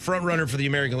front runner for the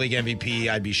American League MVP.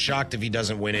 I'd be shocked if he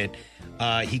doesn't win it.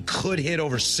 He could hit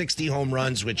over 60 home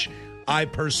runs, which I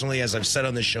personally, as I've said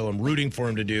on this show, I'm rooting for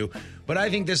him to do. But I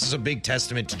think this is a big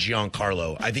testament to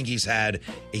Giancarlo. I think he's had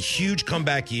a huge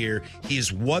comeback year. He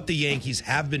is what the Yankees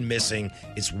have been missing.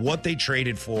 It's what they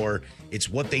traded for. It's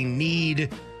what they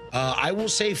need. I will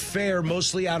say fair,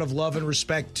 mostly out of love and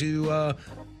respect to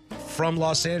from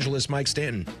Los Angeles, Mike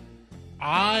Stanton.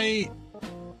 I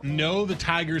know the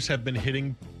Tigers have been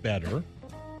hitting better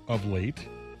of late.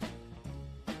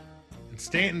 And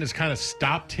Stanton has kind of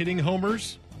stopped hitting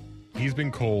homers. He's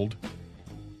been cold.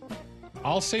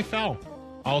 I'll say foul.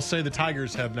 I'll say the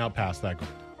Tigers have now passed that goal.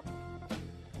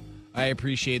 I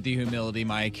appreciate the humility,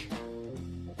 Mike.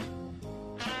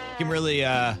 Can really,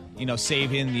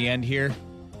 save in the end here,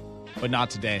 but not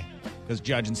today. Because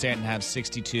Judge and Stanton have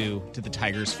 62 to the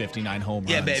Tigers' 59 home runs.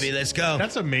 Yeah, baby, let's go.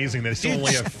 That's amazing. They still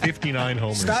only have 59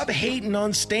 homers. Stop hating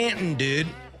on Stanton, dude.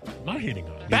 I'm not hating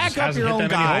on him. Back up your own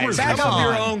guy. Back up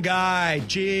your own guy.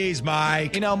 Jeez,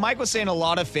 Mike. Mike was saying a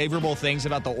lot of favorable things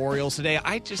about the Orioles today.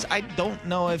 I don't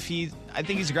know if I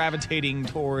think he's gravitating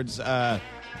towards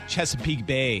Chesapeake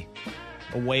Bay,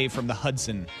 away from the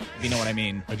Hudson, if you know what I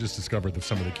mean. I just discovered that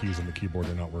some of the keys on the keyboard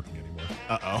are not working anymore.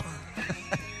 Uh-oh.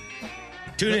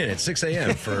 Tune in at 6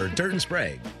 a.m. for Dirt and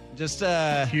Sprague. Just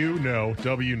Q no,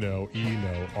 W no, E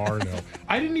no, R no.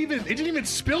 It didn't even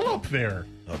spill up there.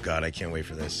 Oh God, I can't wait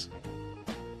for this.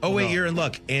 Oh wait, you're in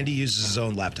luck. Andy uses his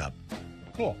own laptop.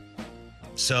 Cool.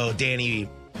 So Danny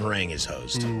Meringue is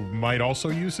host. Who might also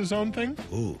use his own thing.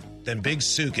 Ooh. Then Big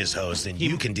Sook is host, and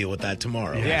you can deal with that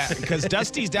tomorrow. Yeah, because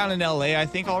Dusty's down in L.A., I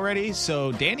think, already.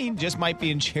 So Danny just might be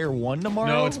in chair 1 tomorrow.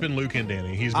 No, it's been Luke and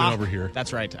Danny. He's been over here.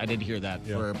 That's right. I did hear that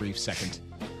for a brief second.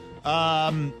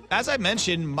 As I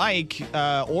mentioned, Mike,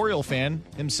 Oriole fan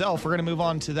himself, we're going to move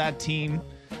on to that team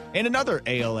and another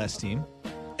ALS team.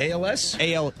 ALS?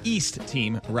 AL East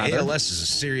team, rather. ALS is a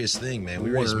serious thing, man. We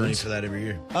raise money for that every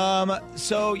year.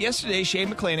 So yesterday, Shane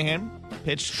McClanahan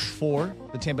pitched for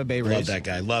the Tampa Bay Rays. Love that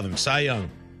guy. Love him. Cy Young.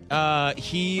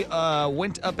 He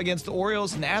went up against the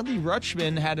Orioles, and Adley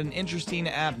Rutschman had an interesting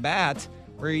at-bat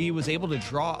where he was able to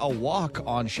draw a walk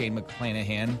on Shane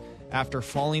McClanahan after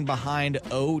falling behind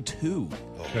 0-2.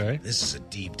 Okay. This is a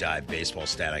deep dive baseball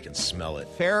stat. I can smell it.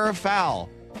 Fair or foul,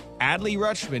 Adley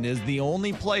Rutschman is the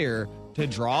only player to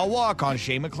draw a walk on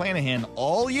Shane McClanahan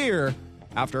all year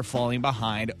after falling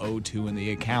behind 0-2 in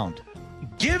the account.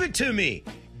 Give it to me.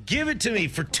 Give it to me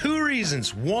for 2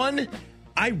 reasons. One,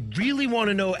 I really want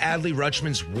to know Adley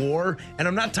Rutschman's WAR, and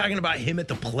I'm not talking about him at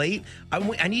the plate.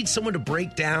 I need someone to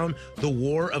break down the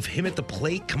WAR of him at the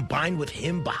plate combined with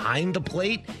him behind the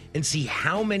plate and see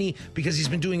how many, because he's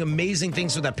been doing amazing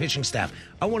things with that pitching staff.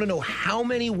 I want to know how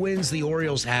many wins the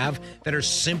Orioles have that are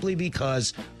simply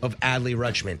because of Adley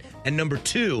Rutschman. And number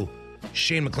 2,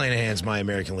 Shane McClanahan's my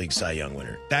American League Cy Young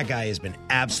winner. That guy has been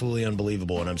absolutely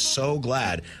unbelievable, and I'm so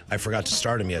glad I forgot to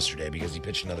start him yesterday because he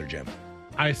pitched another gem.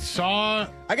 I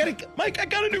got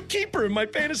a new keeper in my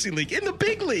fantasy league, in the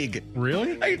big league.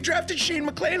 Really? I drafted Shane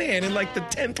McClanahan in like the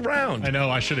 10th round. I know.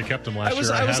 I should have kept him last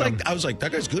year. I was like,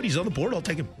 that guy's good. He's on the board. I'll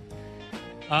take him.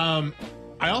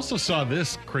 I also saw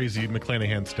this crazy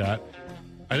McClanahan stat.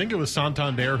 I think it was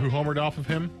Santander who homered off of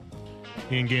him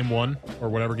in game 1 or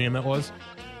whatever game that was.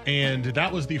 And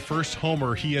that was the first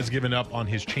homer he has given up on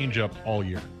his changeup all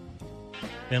year.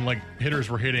 And like hitters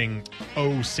were hitting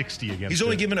 0-60 against. He's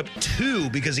only given up 2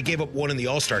 because he gave up 1 in the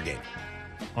All-Star game.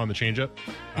 On the changeup?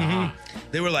 Mm-hmm.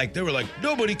 They were like,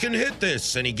 nobody can hit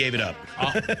this, and he gave it up.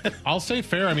 I'll say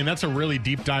fair. I mean, that's a really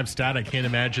deep dive stat. I can't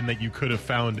imagine that you could have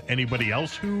found anybody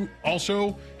else who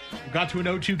also got to an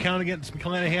 0-2 count against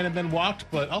McClanahan and then walked,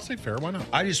 but I'll say fair. Why not?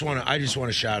 I just want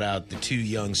to shout out the 2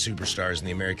 young superstars in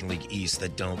the American League East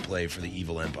that don't play for the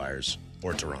Evil Empires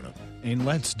or Toronto. And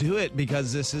let's do it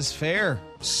because this is fair.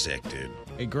 Sick, dude.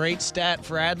 A great stat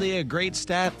for Adley, a great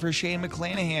stat for Shane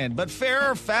McClanahan. But fair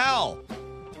or foul?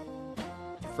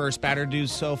 First batter do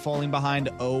so, falling behind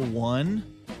 0-1.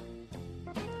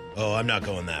 Oh, I'm not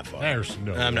going that far.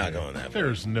 I'm not going that far.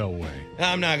 There's no way.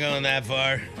 I'm not going that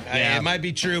far. Yeah. It might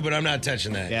be true, but I'm not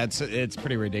touching that. Yeah, it's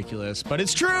pretty ridiculous, but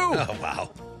it's true. Oh, wow.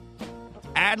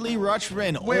 Adley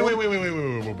Rutschman.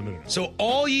 Wait. So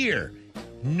all year,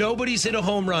 nobody's hit a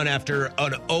home run after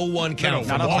an 0-1 count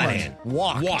from McClanahan.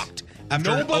 Walked.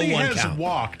 After Nobody an 0-1 has count.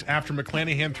 walked after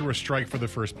McClanahan threw a strike for the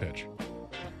first pitch.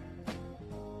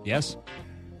 Yes.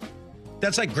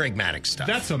 That's like Greg Maddux stuff.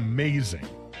 That's amazing.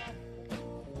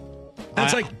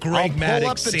 That's like Greg I'll Maddux, pull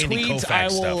up the Sandy tweets. Koufax I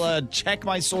will stuff. check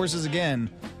my sources again.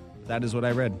 That is what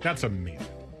I read. That's amazing.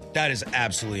 That is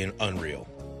absolutely unreal.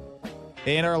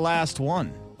 And our last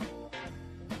one.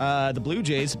 The Blue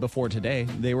Jays, before today,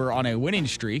 they were on a winning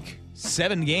streak,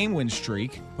 7-game win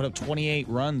streak, put up 28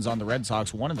 runs on the Red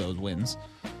Sox, one of those wins.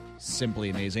 Simply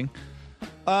amazing.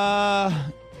 And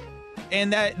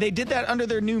that they did that under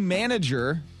their new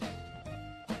manager.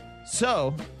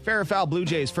 So, fair or foul, Blue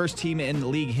Jays, first team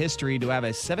in league history to have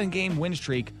a 7-game win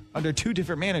streak under 2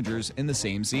 different managers in the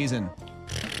same season.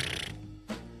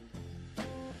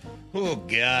 Oh,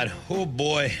 God. Oh,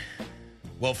 boy.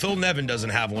 Well, Phil Nevin doesn't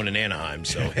have one in Anaheim,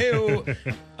 so hey-o.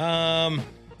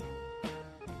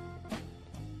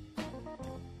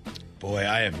 Boy,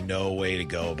 I have no way to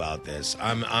go about this.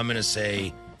 I'm going to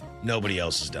say nobody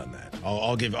else has done that.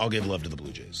 I'll give love to the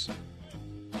Blue Jays.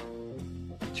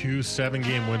 2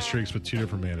 7-game win streaks with 2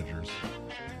 different managers.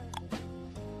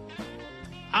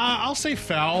 I'll say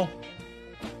foul.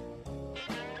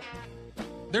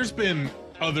 There's been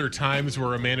other times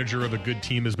where a manager of a good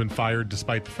team has been fired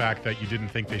despite the fact that you didn't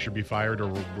think they should be fired or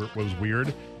was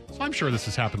weird. So I'm sure this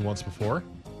has happened once before,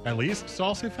 at least. So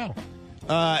I'll say foul.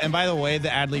 And by the way, the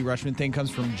Adley Rutschman thing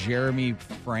comes from Jeremy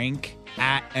Frank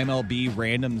at MLB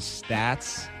Random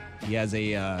Stats. He has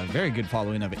a very good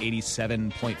following of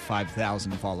 87.5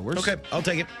 thousand followers. Okay, I'll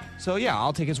take it. So, yeah,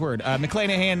 I'll take his word.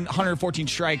 McClanahan, 114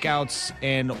 strikeouts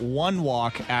and 1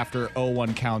 walk after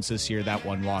 0-1 counts this year, that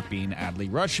 1 walk being Adley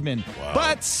Rutschman. Wow.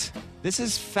 But this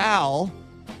is foul.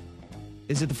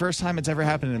 Is it the first time it's ever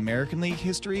happened in American League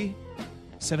history?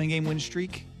 7-game win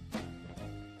streak?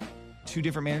 2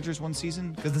 different managers one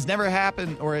season? Because this never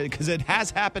happened, or because it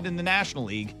has happened in the National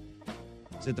League.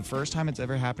 Is it the first time it's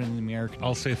ever happened in the American League?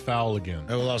 I'll say foul again.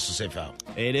 I will also say foul.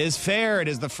 It is fair. It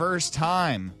is the first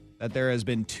time that there has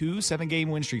been 2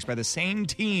 7-game win streaks by the same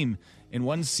team in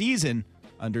one season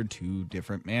under 2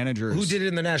 different managers. Who did it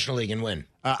in the National League and win?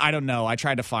 I don't know. I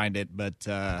tried to find it, but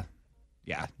yeah,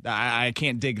 I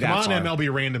can't dig Come that on, far.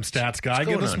 MLB Random Stats guy.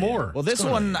 Give us more. Well, this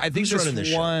one, I think Who's running this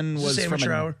this one show? was Is it from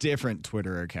Amateur a Hour? different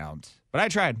Twitter account. But I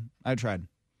tried.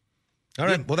 All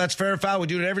right. Well, that's fair or foul. We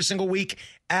do it every single week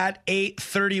at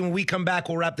 8:30. When we come back,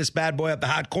 we'll wrap this bad boy up. The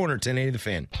Hot Corner, 1080 The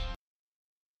Fan.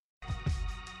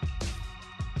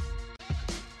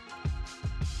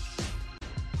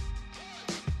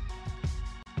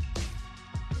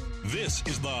 This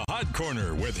is the Hot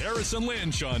Corner with Harrison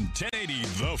Lynch on 1080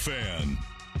 The Fan.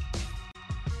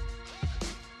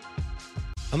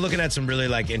 I'm looking at some really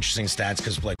interesting stats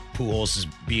because Pujols is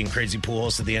being crazy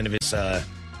Pujols at the end of his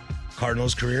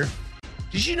Cardinals career.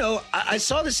 Did you know, I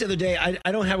saw this the other day.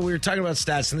 I don't have it. We were talking about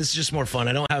stats, and this is just more fun.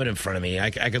 I don't have it in front of me. I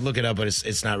could look it up, but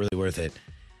it's not really worth it.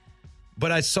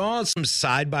 But I saw some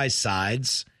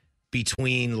side-by-sides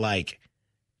between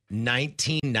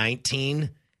 1919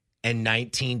 and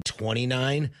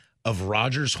 1929 of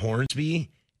Rogers Hornsby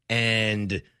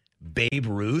and Babe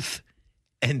Ruth.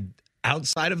 And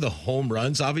outside of the home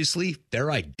runs, obviously,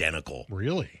 they're identical.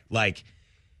 Really?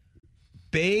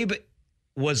 Babe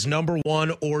was number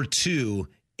 1 or 2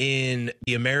 in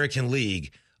the American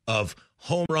League of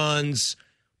home runs,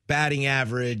 batting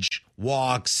average,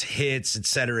 walks, hits, et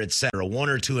cetera, 1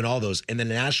 or 2 in all those. In the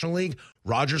National League,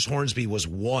 Rogers Hornsby was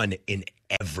 1 in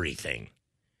everything.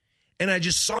 And I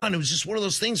just saw it, and it was just one of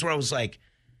those things where I was like,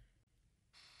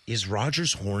 is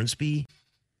Rogers Hornsby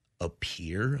a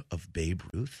peer of Babe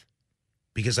Ruth?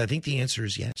 Because I think the answer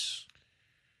is yes.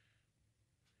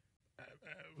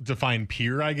 Define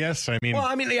peer, I guess.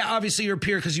 Yeah, obviously you're a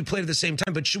peer because you played at the same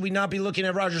time, but should we not be looking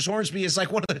at Rogers Hornsby as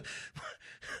one of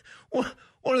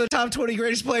the top 20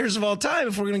 greatest players of all time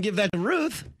if we're going to give that to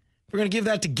Ruth? If we're going to give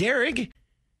that to Gehrig?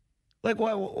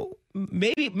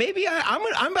 Maybe I'm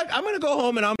going to go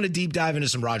home and I'm going to deep dive into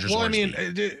some Rogers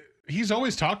Hornsby. He's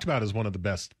always talked about as one of the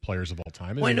best players of all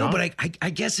time. Well, I know, but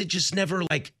I guess it just never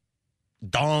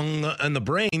dong on the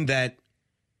brain that,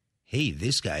 hey,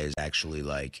 this guy is actually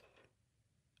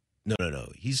no.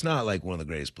 He's not one of the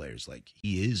greatest players.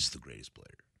 He is the greatest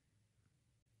player.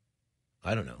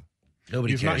 I don't know.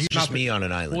 Nobody cares. He's just me on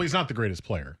an island. Well, he's not the greatest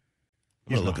player.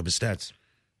 I'm going to look up his stats.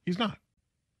 He's not.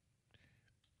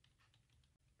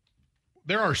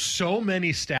 There are so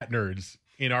many stat nerds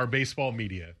in our baseball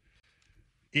media.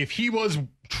 If he was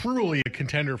truly a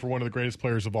contender for one of the greatest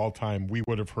players of all time, we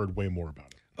would have heard way more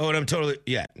about it. Oh, and I'm totally,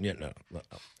 no.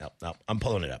 I'm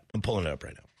pulling it up. I'm pulling it up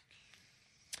right now.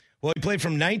 Well, he played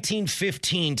from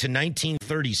 1915 to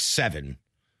 1937.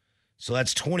 So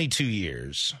that's 22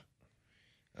 years.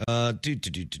 He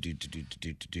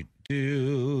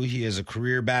has a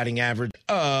career batting average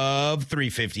of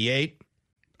 358.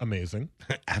 Amazing.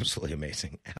 Absolutely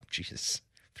amazing. Oh, Jesus.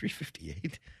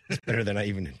 $358. That's better than I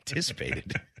even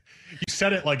anticipated. You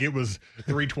said it like it was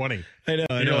 $320. I know.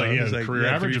 You're like, he has a career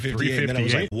average of $358. And then I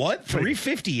was like, what?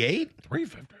 $358?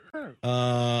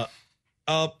 $358.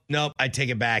 Oh, no, I take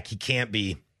it back. He can't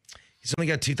be. He's only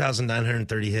got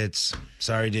 2,930 hits.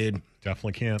 Sorry, dude.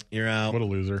 Definitely can't. You're out. What a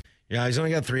loser. Yeah, he's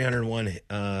only got 301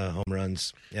 home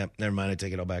runs. Yep, never mind. I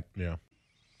take it all back. Yeah.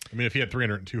 I mean, if he had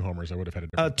 302 homers, I would have had a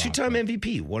different two-time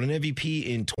MVP. Won an MVP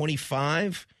in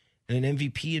 25 and an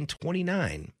MVP in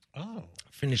 29. Oh.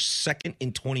 Finished second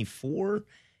in 24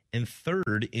 and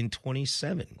third in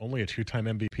 27. Only a two-time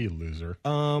MVP, loser.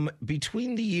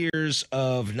 Between the years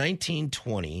of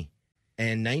 1920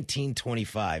 and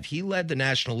 1925, he led the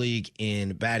National League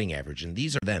in batting average. And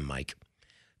these are them, Mike.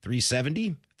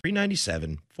 370,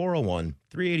 397, 401,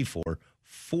 384,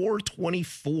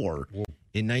 424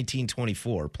 in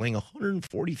 1924, playing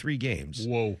 143 games.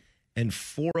 Whoa. And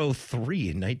 403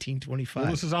 in 1925.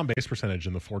 What was his on-base percentage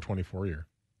in the 424 year?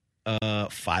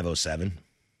 507.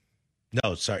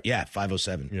 No, sorry. Yeah,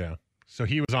 507. Yeah. So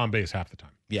he was on base half the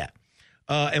time. Yeah.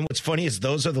 And what's funny is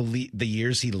those are the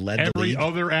years he led the league. Every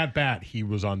other at-bat, he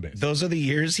was on base. Those are the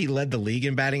years he led the league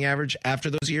in batting average. After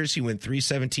those years, he went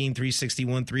 317,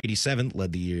 361, 387,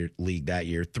 led the league that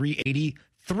year. 380.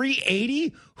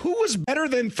 380? Who was better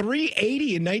than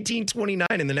 380 in 1929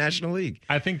 in the National League?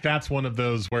 I think that's one of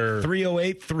those where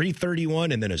 308,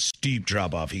 331, and then a steep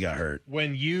drop-off. He got hurt.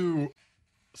 When you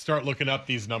start looking up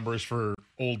these numbers for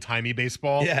old-timey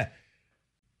baseball, yeah,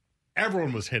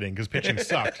 everyone was hitting because pitching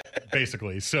sucked,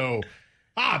 basically. So,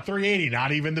 380,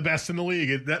 not even the best in the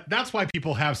league. That's why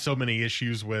people have so many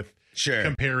issues with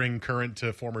comparing current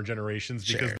to former generations,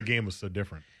 because the game was so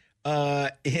different.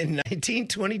 In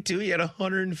 1922, he had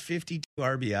 152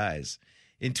 RBIs.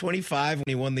 In 25, when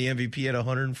he won the MVP, he had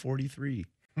 143.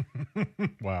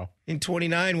 Wow. In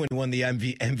 29, when he won the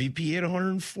MVP, he had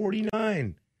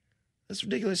 149. That's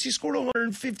ridiculous. He scored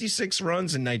 156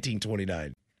 runs in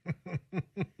 1929.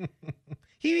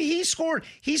 He scored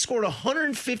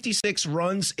 156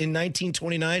 runs in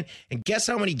 1929, and guess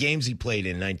how many games he played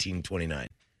in 1929?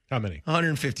 How many?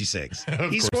 156.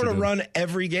 He scored a run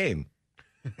every game.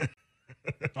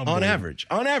 On average,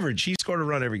 he scored a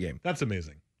run every game. That's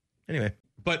amazing. Anyway,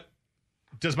 but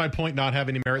does my point not have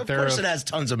any merit there? Of course, it has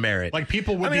tons of merit. Like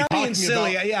people would be I'm talking being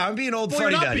silly. about. Yeah, I'm being old. Well,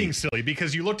 you're not being silly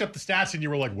because you looked up the stats and you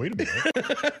were like, "Wait a minute,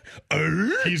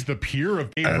 he's the peer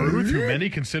of Babe Ruth, who many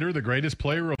consider the greatest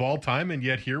player of all time, and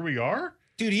yet here we are."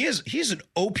 Dude, he's an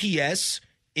OPS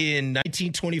in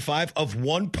 1925 of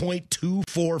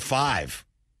 1.245.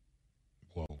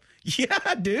 Whoa.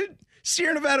 Yeah, dude.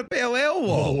 Sierra Nevada Pale Ale.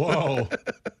 Whoa.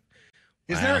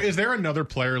 Is there another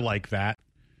player like that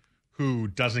who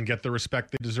doesn't get the respect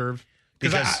they deserve?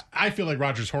 Because I feel like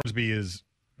Rogers Hornsby is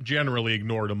generally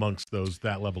ignored amongst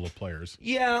that level of players.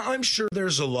 Yeah, I'm sure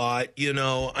there's a lot.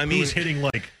 I mean, who's hitting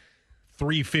like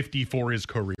 350 for his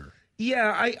career.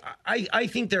 Yeah, I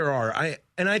think there are. I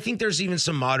think there's even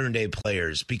some modern day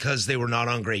players, because they were not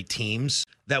on great teams,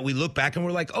 that we look back and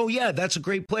we're like, oh yeah, that's a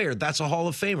great player. That's a Hall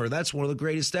of Famer. That's one of the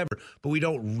greatest ever. But we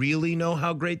don't really know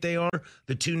how great they are.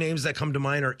 The two names that come to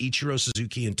mind are Ichiro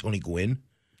Suzuki and Tony Gwynn.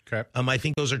 Okay. I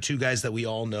think those are two guys that we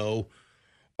all know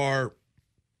are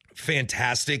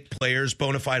fantastic players,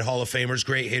 bona fide Hall of Famers,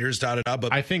 great hitters, da-da-da.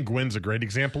 But I think Gwynn's a great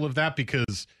example of that,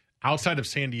 because outside of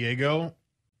San Diego,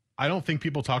 I don't think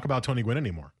people talk about Tony Gwynn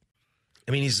anymore.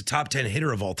 I mean, he's a top 10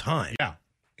 hitter of all time. Yeah.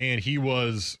 And he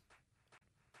was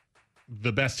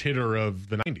the best hitter of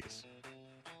the 90s.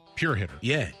 Pure hitter.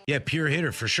 Yeah, pure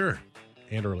hitter for sure.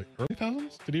 And early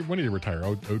thousands? When did he retire?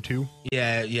 02?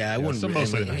 Yeah. It wasn't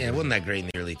that great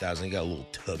in the early thousands. He got a little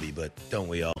tubby, but don't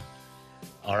we all?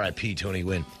 R.I.P. Tony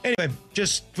Gwynn. Anyway,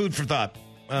 just food for thought.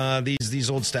 These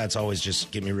old stats always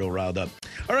just get me real riled up.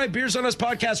 All right, Beers on Us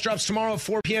podcast drops tomorrow at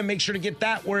 4 p.m. Make sure to get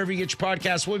that wherever you get your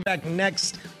podcasts. We'll be back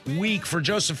next week. For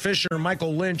Joseph Fisher and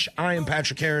Michael Lynch, I am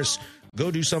Patrick Harris.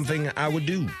 Go do something I would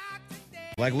do.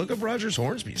 Like look up Rogers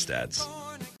Hornsby stats.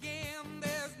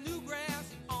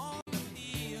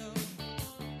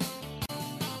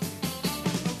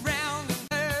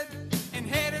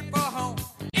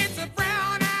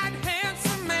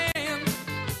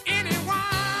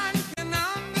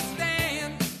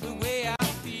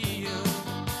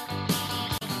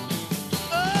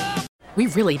 We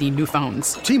really need new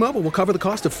phones. T-Mobile will cover the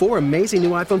cost of 4 amazing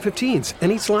new iPhone 15s,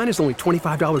 and each line is only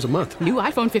 $25 a month. New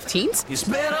iPhone 15s? It's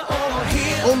better over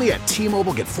here. Only at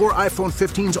T-Mobile, get 4 iPhone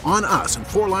 15s on us and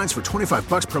 4 lines for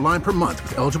 $25 per line per month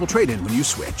with eligible trade-in when you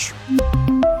switch.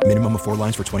 Minimum of 4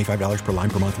 lines for $25 per line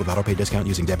per month with autopay discount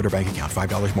using debit or bank account.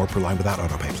 $5 more per line without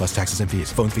autopay, plus taxes and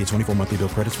fees. Phone fee at 24 monthly bill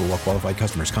credits for well-qualified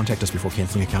customers. Contact us before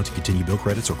canceling account to continue bill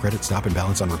credits or credit stop and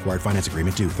balance on required finance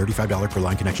agreement due. $35 per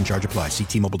line connection charge applies. See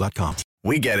T-Mobile.com.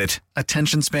 We get it.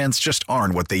 Attention spans just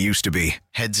aren't what they used to be.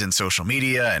 Heads in social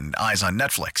media and eyes on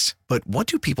Netflix. But what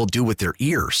do people do with their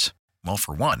ears? Well,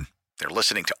 for one, they're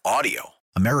listening to audio.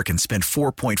 Americans spend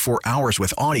 4.4 hours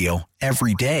with audio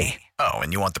every day. Oh,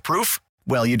 and you want the proof?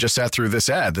 Well, you just sat through this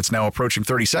ad that's now approaching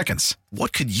 30 seconds.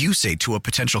 What could you say to a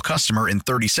potential customer in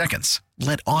 30 seconds?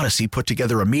 Let Odyssey put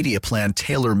together a media plan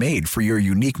tailor-made for your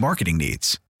unique marketing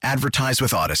needs. Advertise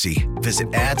with Odyssey.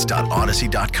 Visit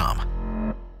ads.odyssey.com.